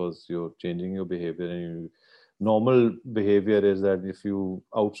risky because you're changing your behavior. And normal behavior is that if you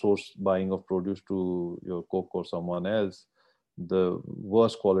outsource buying of produce to your cook or someone else, the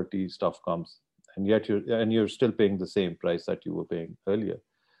worst quality stuff comes, and yet you're still paying the same price that you were paying earlier.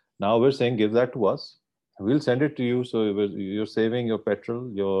 Now we're saying, give that to us, we'll send it to you. So you're saving your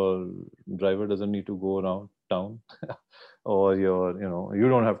petrol, your driver doesn't need to go around town or you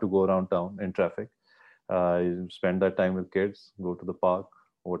don't have to go around town in traffic. You spend that time with kids, go to the park,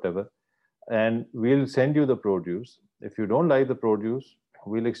 whatever, and we'll send you the produce. If you don't like the produce,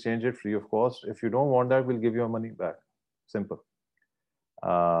 we'll exchange it free of cost. If you don't want that, we'll give your money back. Simple.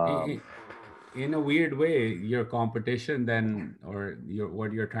 In, in a weird way, your competition then, or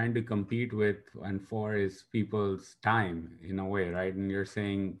what you're trying to compete with and for, is people's time in a way, right? And you're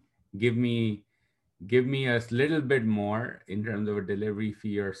saying, give me a little bit more in terms of a delivery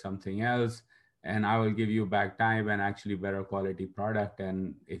fee or something else, and I will give you back time and actually better quality product.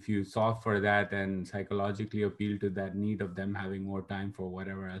 And if you solve for that and psychologically appeal to that need of them having more time for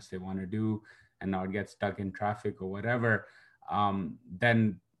whatever else they want to do and not get stuck in traffic or whatever,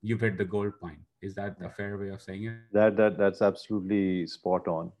 then you've hit the goal point. Is that a fair way of saying it? That's absolutely spot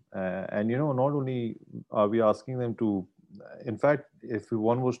on. And not only are we asking them to, in fact, if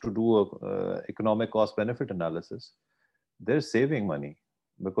one was to do a economic cost benefit analysis, they're saving money,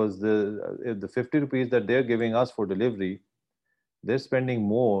 because the 50 rupees that they're giving us for delivery, they're spending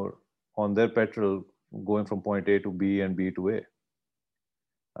more on their petrol going from point A to B and B to A.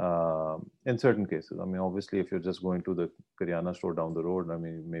 In certain cases, I mean, obviously, if you're just going to the Kiryana store down the road, I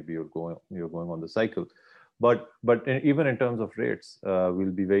mean, maybe you're going on the cycle, but even in terms of rates,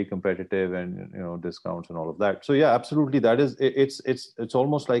 we'll be very competitive, and discounts and all of that. So yeah, absolutely, that is it's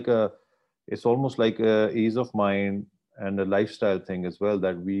almost like a ease of mind and a lifestyle thing as well,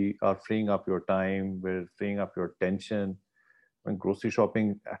 that we are freeing up your time, we're freeing up your attention. When grocery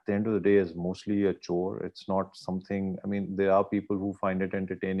shopping at the end of the day is mostly a chore, it's not something, I mean, there are people who find it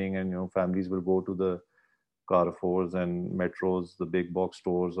entertaining, and families will go to the Carrefours and Metros, the big box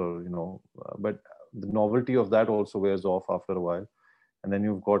stores, or but the novelty of that also wears off after a while. And then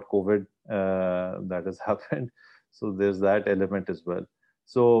you've got COVID that has happened. So there's that element as well.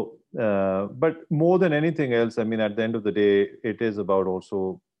 So, but more than anything else, I mean, at the end of the day, it is about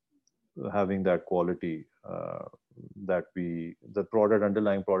also having that quality that the product,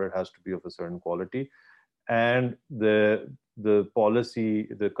 underlying product has to be of a certain quality, and the policy,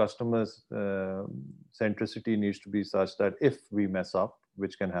 the customer's centricity needs to be such that if we mess up,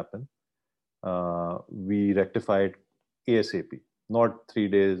 which can happen, we rectify it ASAP, not 3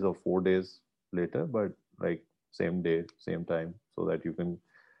 days or 4 days later, but like same day, same time, so that you can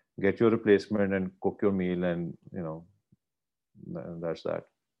get your replacement and cook your meal, and that's that.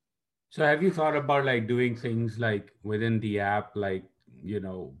 So have you thought about like doing things like within the app, like,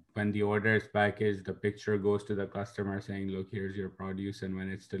 when the order is packaged, the picture goes to the customer saying, look, here's your produce. And when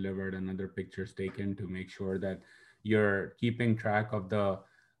it's delivered, another picture is taken to make sure that you're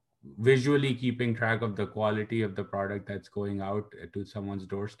visually keeping track of the quality of the product that's going out to someone's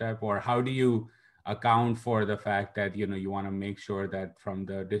doorstep? Or how do you account for the fact that, you want to make sure that from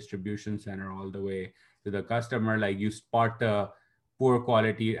the distribution center all the way to the customer, like you spot the poor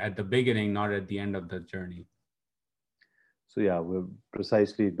quality at the beginning, not at the end of the journey? So yeah, we're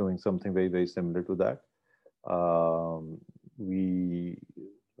precisely doing something very, very similar to that. We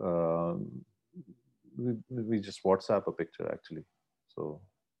just WhatsApp a picture actually. So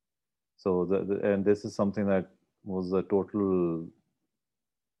and this is something that was a total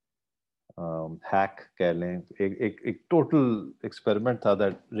hack, कह लें, एक total experiment था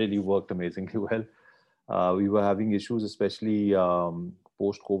that really worked amazingly well. We were having issues, especially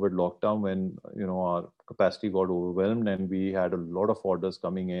post-COVID lockdown, when our capacity got overwhelmed and we had a lot of orders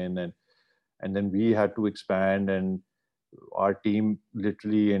coming in, and then we had to expand, and our team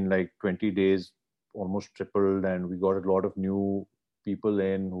literally in like 20 days almost tripled, and we got a lot of new people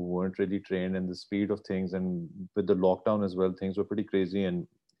in who weren't really trained in the speed of things, and with the lockdown as well, things were pretty crazy in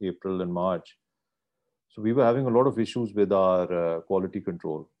April and March. So we were having a lot of issues with our quality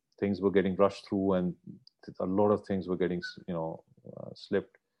control. Things were getting rushed through, and a lot of things were getting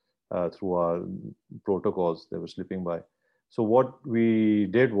slipped through our protocols. They were slipping by. So what we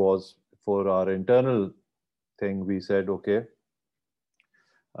did was, for our internal thing, we said, okay,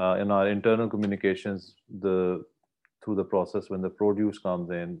 in our internal communications, through the process, when the produce comes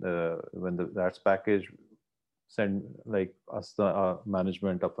in, when that's packaged, send like us, the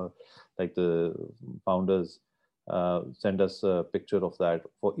management of like the founders, send us a picture of that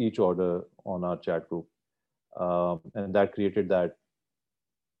for each order on our chat group, and that created that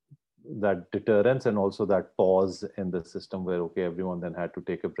deterrence, and also that pause in the system where, okay, everyone then had to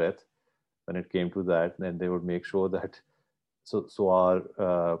take a breath when it came to that, and they would make sure that so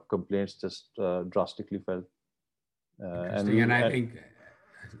our complaints just drastically fell. And I think,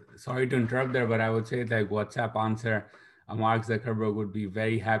 sorry to interrupt there, but I would say like WhatsApp answer, Mark Zuckerberg would be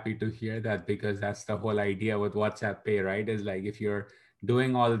very happy to hear that, because that's the whole idea with WhatsApp Pay, right? Is like, if you're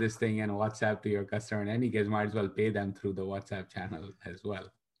doing all this thing in WhatsApp to your customer, in any case, might as well pay them through the WhatsApp channel as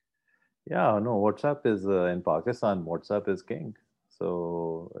well. Yeah, no, WhatsApp is in Pakistan, WhatsApp is king.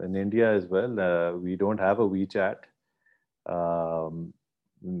 So in India as well, we don't have a WeChat.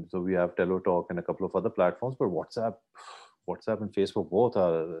 So we have TeleTalk and a couple of other platforms, but WhatsApp and Facebook both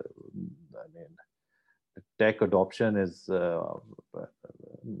are, I mean, tech adoption is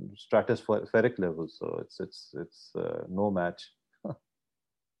stratospheric levels. So it's no match.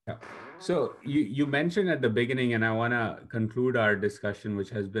 Yeah. So you mentioned at the beginning, and I want to conclude our discussion,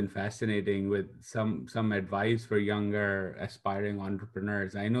 which has been fascinating, with some advice for younger aspiring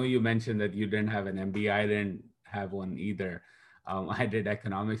entrepreneurs. I know you mentioned that you didn't have an MBA. I didn't have one either. I did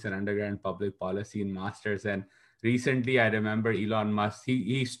economics and undergrad and public policy and masters. And recently, I remember Elon Musk,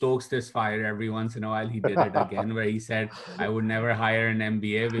 he stokes this fire every once in a while. He did it again, where he said, I would never hire an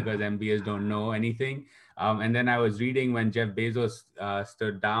MBA because MBAs don't know anything. And then I was reading when Jeff Bezos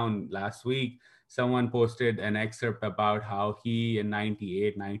stood down last week, someone posted an excerpt about how he in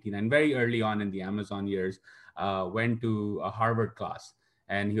 98, 99, very early on in the Amazon years, went to a Harvard class.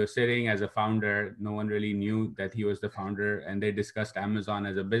 And he was sitting as a founder. No one really knew that he was the founder. And they discussed Amazon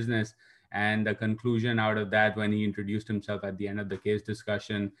as a business. And the conclusion out of that, when he introduced himself at the end of the case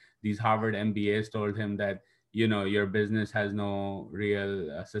discussion, these Harvard MBAs told him that, your business has no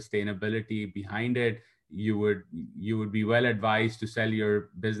real sustainability behind it. You would be well advised to sell your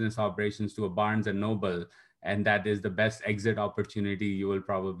business operations to a Barnes and Noble, and that is the best exit opportunity you will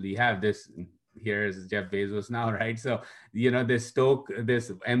probably have. This here's Jeff Bezos now, right? So this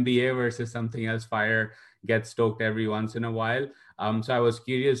MBA versus something else fire gets stoked every once in a while. So I was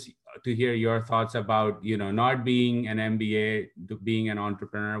curious to hear your thoughts about, not being an MBA to being an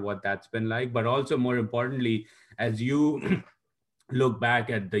entrepreneur, what that's been like, but also more importantly, as you look back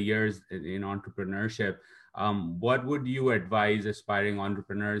at the years in entrepreneurship, what would you advise aspiring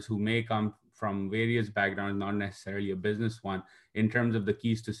entrepreneurs who may come from various backgrounds, not necessarily a business one, in terms of the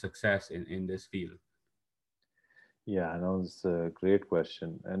keys to success in this field? Yeah, no, it's a great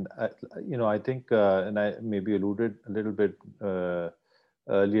question, and I think, and I maybe alluded a little bit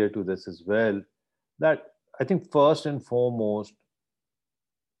earlier to this as well, that I think first and foremost,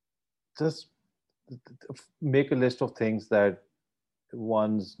 just make a list of things that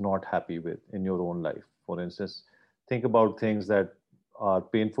one's not happy with in your own life. For instance, think about things that are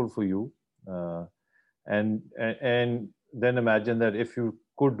painful for you, and then imagine that if you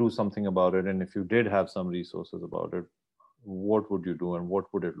could do something about it, and if you did have some resources about it, what would you do and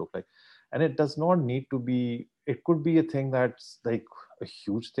what would it look like? And it does not need to be, it could be a thing that's like a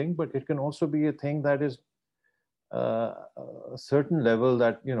huge thing, but it can also be a thing that is a certain level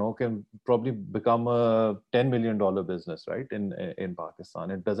that can probably become a $10 million business, right? In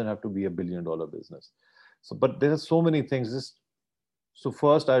Pakistan, it doesn't have to be $1 billion business. So, but there are so many things. So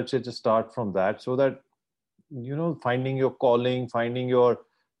first, I'd say just start from that, so that finding your calling, finding your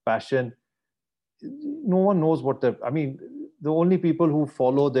passion. No one knows what I mean, the only people who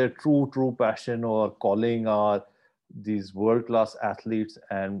follow their true passion or calling are these world-class athletes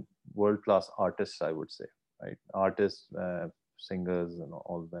and world-class artists, I would say, right? Artists, singers, and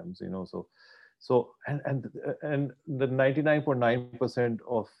all of them, so and the 99.9%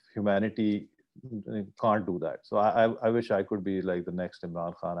 of humanity can't do that. So I wish I could be like the next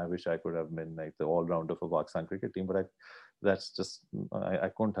Imran Khan. I wish I could have been like the all-rounder for Pakistan cricket team, but that's just I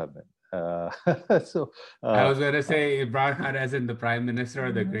couldn't have been. So I was going to say Imran Khan as in the prime minister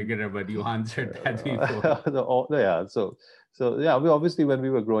or the cricketer, but you answered that before. Yeah. So yeah, we obviously, when we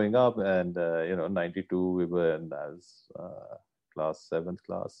were growing up, and 92, we were in as class 7th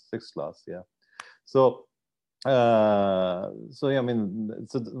class, 6th class, yeah. So yeah, I mean,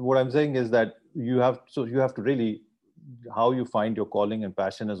 so what I'm saying is that you have to really, how you find your calling and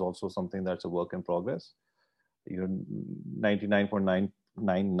passion is also something that's a work in progress.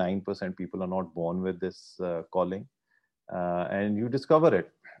 99.999% people are not born with this calling, and you discover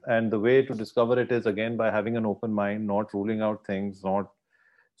it. And the way to discover it is, again, by having an open mind, not ruling out things,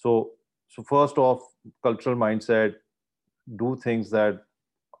 so first off, cultural mindset, do things that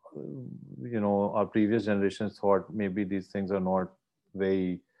our previous generations thought maybe these things are not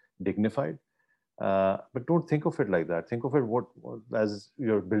very dignified, but don't think of it like that. Think of it as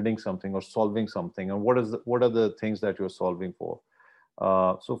you're building something or solving something, and what are the things that you're solving for.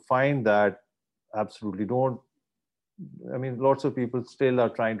 So find that. Absolutely don't. I mean, lots of people still are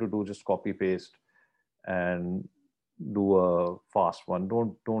trying to do just copy paste and do a fast one.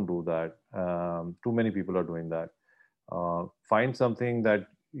 Don't do that. Too many people are doing that. Find something that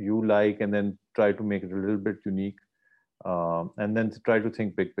you like, and then try to make it a little bit unique, and then try to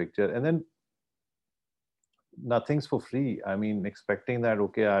think big picture. And then nothing's for free. I mean, expecting that,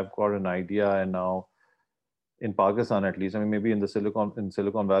 okay, I've got an idea, and now in Pakistan, at least, I mean, maybe in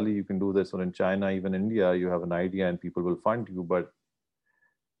Silicon Valley you can do this, or in China, even India, you have an idea and people will fund you. But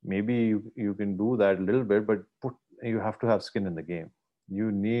maybe you can do that a little bit, but you have to have skin in the game.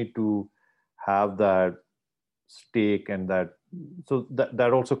 You need to have that stake, and that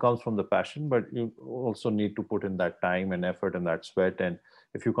also comes from the passion, but you also need to put in that time and effort and that sweat. And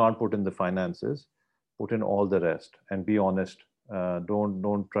if you can't put in the finances, put in all the rest and be honest.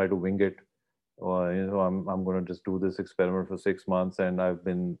 Don't try to wing it, or I'm going to just do this experiment for 6 months, and I've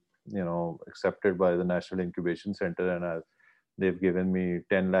been accepted by the National Incubation Center, and they've given me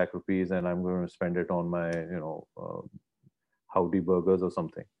 10 lakh rupees, and I'm going to spend it on my Howdy burgers or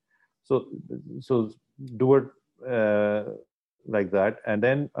something. So do it like that, and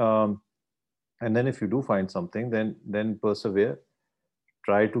then if you do find something, then persevere.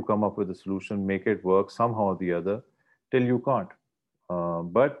 Try to come up with a solution, make it work somehow or the other, till you can't.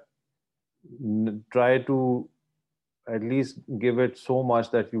 But try to at least give it so much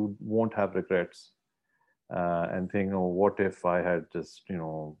that you won't have regrets, and think, oh, what if I had just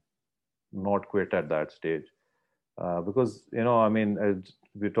not quit at that stage. Because I mean,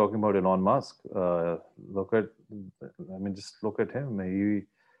 we're talking about Elon Musk. Just look at him.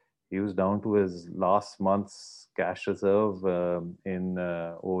 He was down to his last month's cash reserve in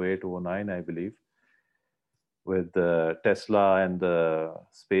 08, 09, I believe, with Tesla and the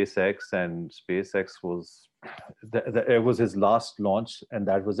SpaceX. And SpaceX was it was his last launch, and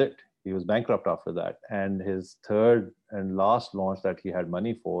that was it. He was bankrupt after that. And his third and last launch that he had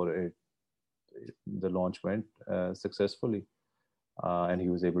money for, the launch went successfully. and he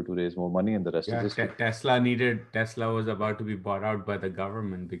was able to raise more money, and the rest is Yeah, history. Tesla was about to be bought out by the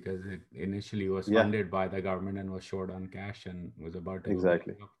government because it initially was Yeah, funded by the government and was short on cash and was about to go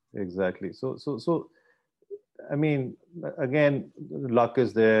exactly, belly up. exactly. So I mean, again, luck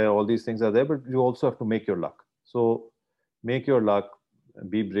is there, all these things are there, but you also have to make your luck. So make your luck,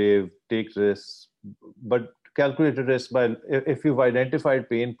 be brave, take risks, but calculated risks. By if you've identified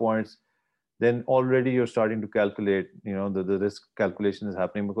pain points, then already you're starting to calculate, the risk calculation is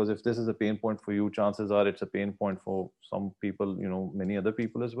happening, because if this is a pain point for you, chances are it's a pain point for some people, many other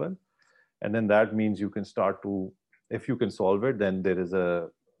people as well. And then that means you can start to, if you can solve it, then there is a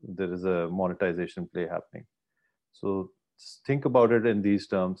monetization play happening. So think about it in these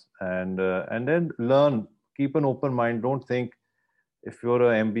terms, and then learn. Keep an open mind. Don't think, if you're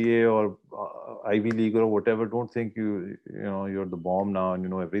a MBA or Ivy League or whatever, don't think you're the bomb now and you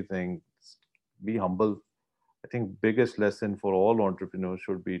know everything. Be humble. I think biggest lesson for all entrepreneurs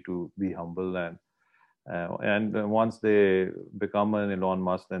should be to be humble, and once they become an Elon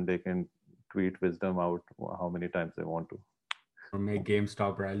Musk, then they can tweet wisdom out how many times they want to. Or make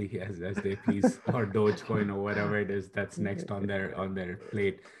GameStop rally as they please, or Dogecoin or whatever it is that's next on their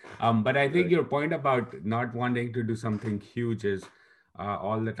plate. But I think Correct. your point about not wanting to do something huge is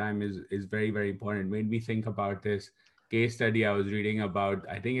all the time is very very important. Made me think about this case study I was reading about.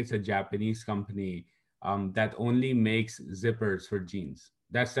 I think it's a Japanese company that only makes zippers for jeans.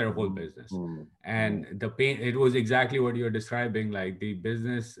 That's their whole Mm, business. mm, And mm, the pain, it was exactly what you're describing. Like the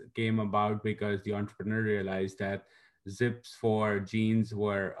business came about because the entrepreneur realized that zips for jeans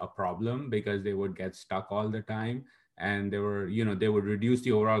were a problem because they would get stuck all the time, and they were, they would reduce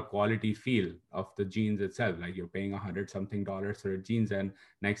the overall quality feel of the jeans itself. Like you're paying $100 something for a jeans, and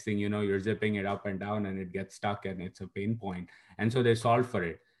next thing you know, you're zipping it up and down and it gets stuck and it's a pain point. And so they solved for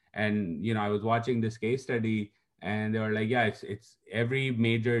it. And I was watching this case study, and they were like, yeah, it's every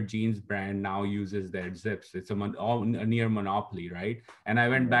major jeans brand now uses their zips. It's a near monopoly, right? And I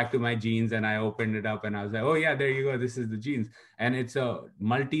went yeah. back to my jeans and I opened it up and I was like, oh yeah, there you go, this is the jeans. And it's a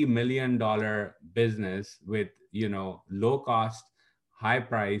multi-million-dollar business with low cost, high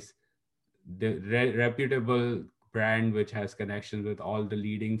price, the reputable brand which has connections with all the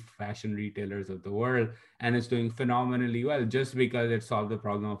leading fashion retailers of the world, and it's doing phenomenally well just because it solved the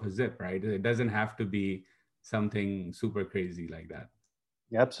problem of a zip, right? It doesn't have to be something super crazy like that.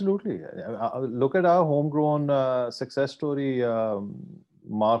 Absolutely. Look at our homegrown success story,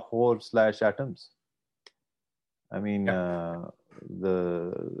 Mark Hoare slash Atoms. I mean, Yeah.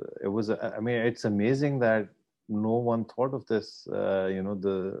 the it was. I mean, it's amazing that no one thought of this.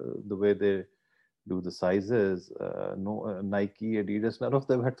 The way they do the sizes. No, Nike, Adidas, none of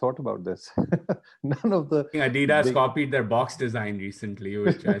them had thought about this. None of I the think Adidas big. copied their box design recently,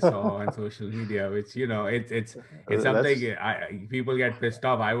 which I saw on social media. Which it's That's something people get pissed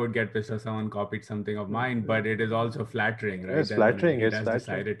off. I would get pissed if someone copied something of mine, but it is also flattering, right? it's That flattering. It's Adidas flattering.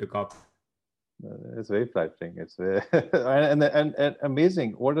 decided to copy. It's very flattering. It's very and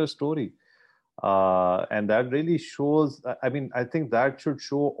amazing. What a story! And that really shows. I mean, I think that should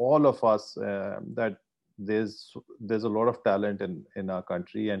show all of us that there's a lot of talent in our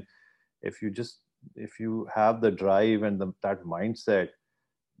country, and if you just if you have the drive and that mindset,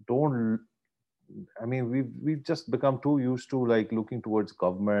 don't. I mean, we've just become too used to like looking towards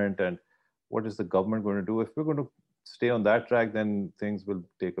government and what is the government going to do. If we're going to stay on that track, then things will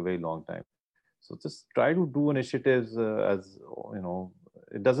take a very long time. So just try to do initiatives as you know.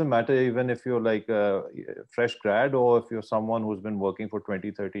 It doesn't matter even if you're like a fresh grad or if you're someone who's been working for 20,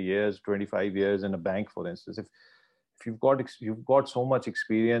 30 years, 25 years in a bank, for instance. If you've got so much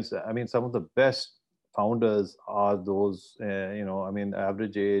experience, I mean, some of the best founders are those. I mean,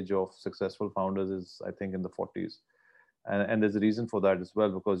 average age of successful founders is I think in the 40s, and there's a reason for that as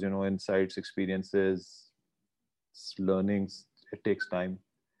well because insights, experiences, learnings. It takes time.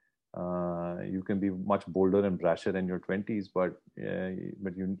 You can be much bolder and brasher in your 20s, but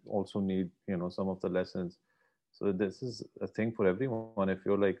you also need some of the lessons. So this is a thing for everyone. If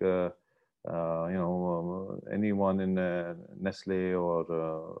you're like anyone in Nestle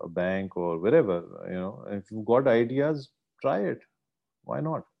or a bank or wherever, if you've got ideas, try it. Why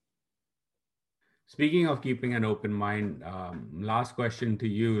not? Speaking of keeping an open mind, last question to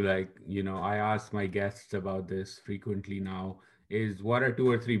you. Like, I ask my guests about this frequently now. Is what are two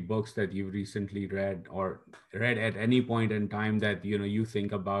or three books that you've recently read or read at any point in time that you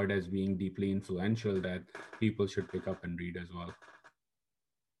think about as being deeply influential that people should pick up and read as well?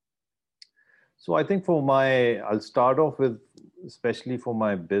 So I think I'll start off with, especially for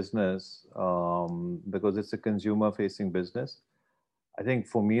my business, because it's a consumer-facing business. I think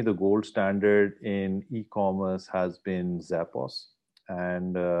for me, the gold standard in e-commerce has been Zappos.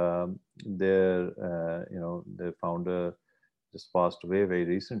 and their founder just passed away very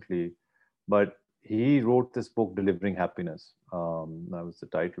recently. But he wrote this book, Delivering Happiness. That was the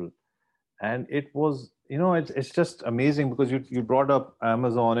title, and it was, it's just amazing, because you brought up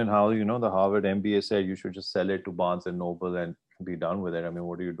Amazon and how, the Harvard MBA said you should just sell it to Barnes and Noble and be done with it. I mean,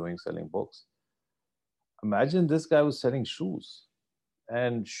 what are you doing selling books? Imagine this guy was selling shoes.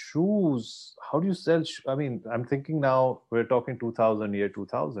 And shoes, how do you sell I mean, I'm thinking now, we're talking 2000, year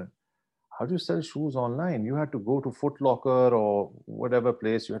 2000. How do you sell shoes online? You had to go to Foot Locker or whatever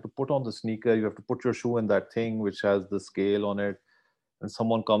place. You have to put on the sneaker. You have to put your shoe in that thing which has the scale on it, and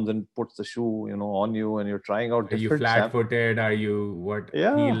someone comes and puts the shoe, on you, and you're trying out Are you different flat-footed? Are you what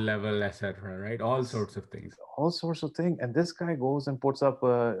heel Yeah, level, etc. Right? All sorts of things. all sorts of things. And this guy goes and puts up.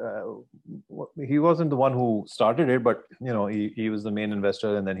 He wasn't the one who started it, but he was the main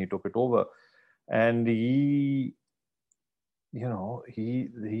investor, and then he took it over. And he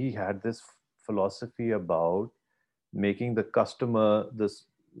had this philosophy about making the customer this.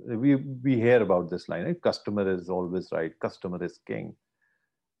 We hear about this line, right? Customer is always right. Customer is king.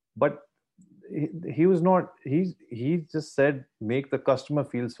 But he was not. He just said, make the customer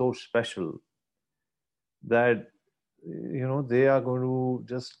feel so special that they are going to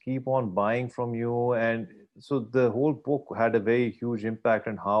just keep on buying from you. And so the whole book had a very huge impact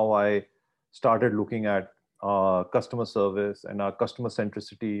on how I started looking at customer service and our customer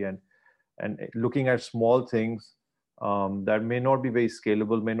centricity, and looking at small things that may not be very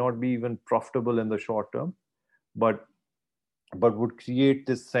scalable, may not be even profitable in the short term, but would create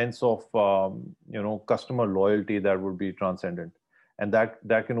this sense of customer loyalty that would be transcendent. And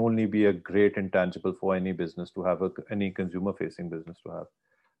that can only be a great intangible for any business to have, any consumer facing business to have.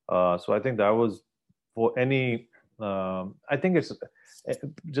 So I think that was for any. I think it's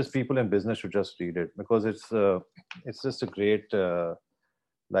just people in business should just read it, because it's just a great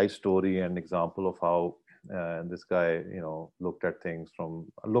life story and example of how this guy looked at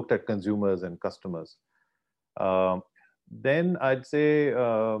consumers and customers. Then I'd say,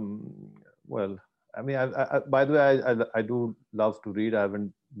 well, I mean, by the way, I do love to read. I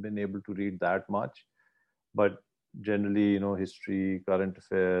haven't been able to read that much, but generally, history, current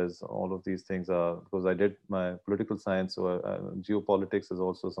affairs, all of these things are, because I did my political science, so geopolitics is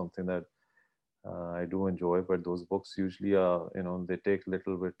also something that I do enjoy. But those books usually are, they take a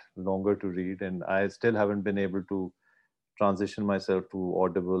little bit longer to read, and I still haven't been able to transition myself to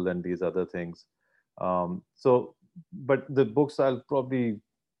Audible and these other things. But the books I'll probably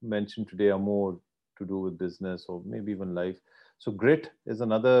mention today are more to do with business or maybe even life. So Grit is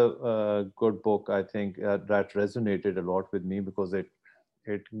another good book, I think, that resonated a lot with me, because it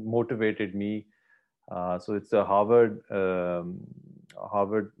motivated me. So it's a Harvard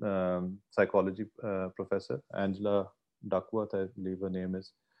psychology professor, Angela Duckworth, I believe her name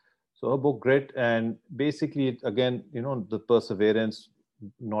is. So her book Grit, and basically, again, the perseverance,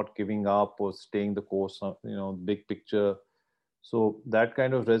 not giving up or staying the course, big picture. So that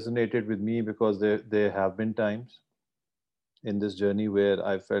kind of resonated with me, because there have been times in this journey where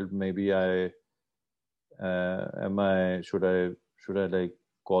I felt maybe should I like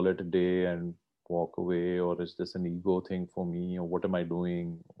call it a day and walk away, or is this an ego thing for me, or what am I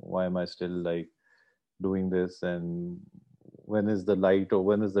doing? Why am I still like doing this? And when is the light, or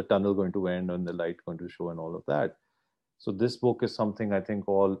when is the tunnel going to end, and the light going to show, and all of that. So this book is something I think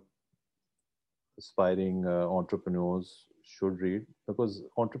all aspiring entrepreneurs should read, because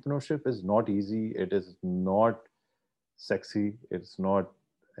entrepreneurship is not easy. It is not sexy. It's not.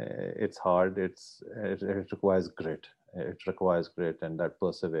 It's hard. It requires grit. It requires grit and that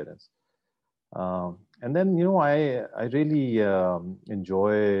perseverance. And then I really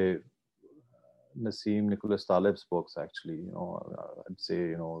enjoy Nassim Nicholas Taleb's books. Actually, I'd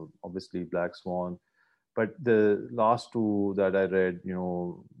say obviously Black Swan, but the last two that I read,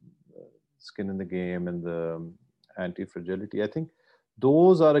 Skin in the Game and the Anti-Fragility, I think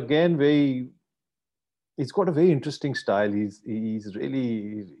those are again very. He's got a very interesting style. He's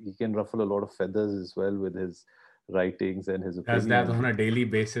really, he can ruffle a lot of feathers as well with his writings and his opinions. Does that on a daily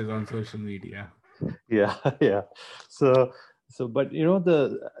basis on social media. Yeah, yeah. So but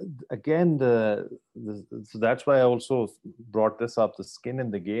so that's why I also brought this up, the skin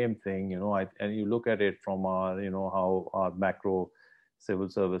in the game thing. And you look at it from our, how our macro civil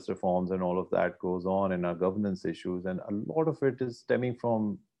service reforms and all of that goes on, and our governance issues, and a lot of it is stemming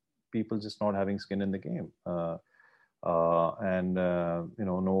from people just not having skin in the game, and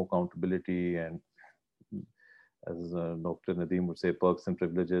no accountability, and as Dr. Nadeem would say, perks and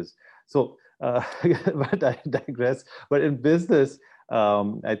privileges. So, but I digress. But in business,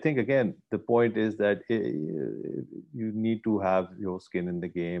 I think again the point is that you need to have your skin in the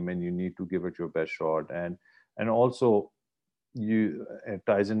game, and you need to give it your best shot, and also you it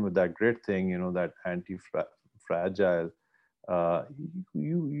ties in with that great thing, that anti-fragile. Uh,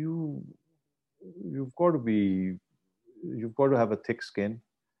 you you've got to be you've got to have a thick skin,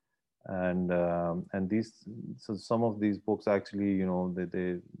 and these so some of these books actually,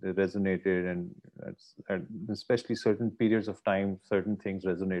 they resonated, and especially certain periods of time certain things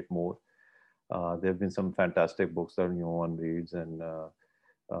resonate more. There have been some fantastic books that one reads, and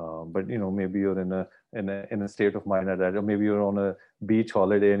but maybe you're in a state of mind at that, or maybe you're on a beach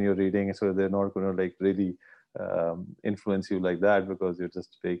holiday and you're reading, so they're not going to like really influence you like that, because you're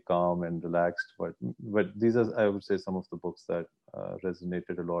just very calm and relaxed. But these are, I would say, some of the books that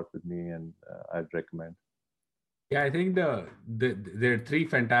resonated a lot with me, and I'd recommend. Yeah, I think there are three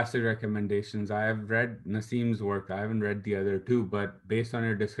fantastic recommendations. I have read Naseem's work. I haven't read the other two, but based on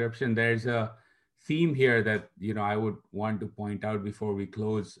your description, there's a theme here that I would want to point out before we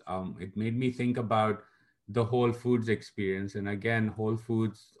close. It made me think about the Whole Foods experience, and again, Whole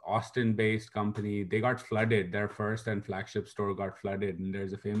Foods, Austin-based company, they got flooded. Their first and flagship store got flooded, and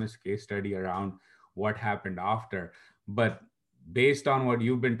there's a famous case study around what happened after. But based on what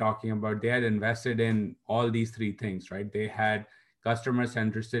you've been talking about, they had invested in all these three things, right? They had customer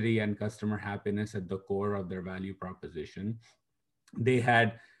centricity and customer happiness at the core of their value proposition. They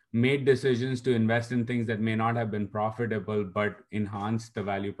had made decisions to invest in things that may not have been profitable, but enhanced the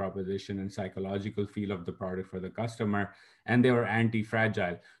value proposition and psychological feel of the product for the customer. And they were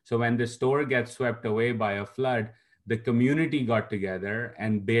anti-fragile. So when the store gets swept away by a flood, the community got together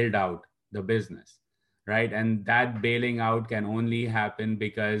and bailed out the business, right? And that bailing out can only happen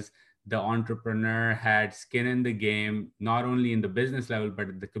because the entrepreneur had skin in the game, not only in the business level, but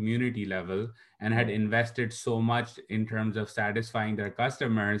at the community level, and had invested so much in terms of satisfying their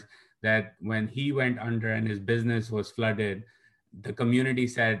customers that when he went under and his business was flooded, the community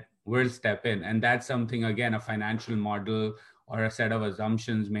said, we'll step in. And that's something, again, a financial model or a set of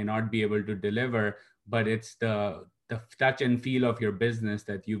assumptions may not be able to deliver, but it's the touch and feel of your business,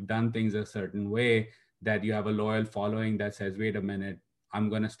 that you've done things a certain way, that you have a loyal following that says, wait a minute, I'm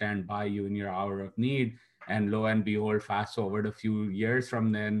going to stand by you in your hour of need. And lo and behold, fast forward a few years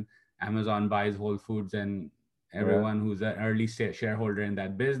from then, Amazon buys Whole Foods, and everyone who's an early shareholder in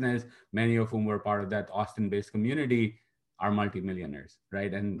that business, many of whom were part of that Austin-based community, are multimillionaires,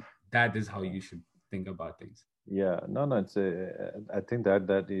 right? And that is how you should think about things. Yeah, no, it's I think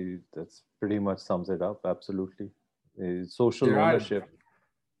that's pretty much sums it up. Absolutely. Social There are ownership.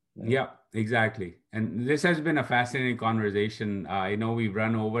 Yeah, exactly. And this has been a fascinating conversation. I know we've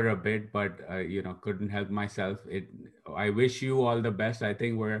run over a bit, but couldn't help myself. I wish you all the best. I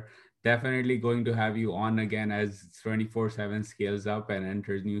think we're definitely going to have you on again as 24/7 scales up and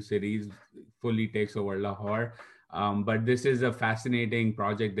enters new cities, fully takes over Lahore. But this is a fascinating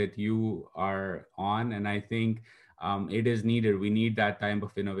project that you are on, and I think it is needed. We need that type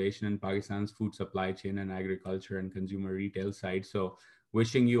of innovation in Pakistan's food supply chain and agriculture and consumer retail side. So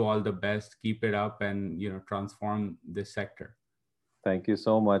wishing you all the best. Keep it up, and transform this sector. Thank you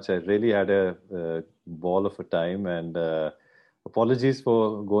so much. I really had a ball of a time, and apologies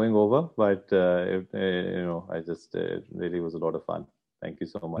for going over, but I just it really was a lot of fun. Thank you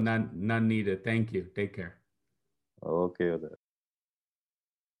so much. None needed. Thank you. Take care. Okay.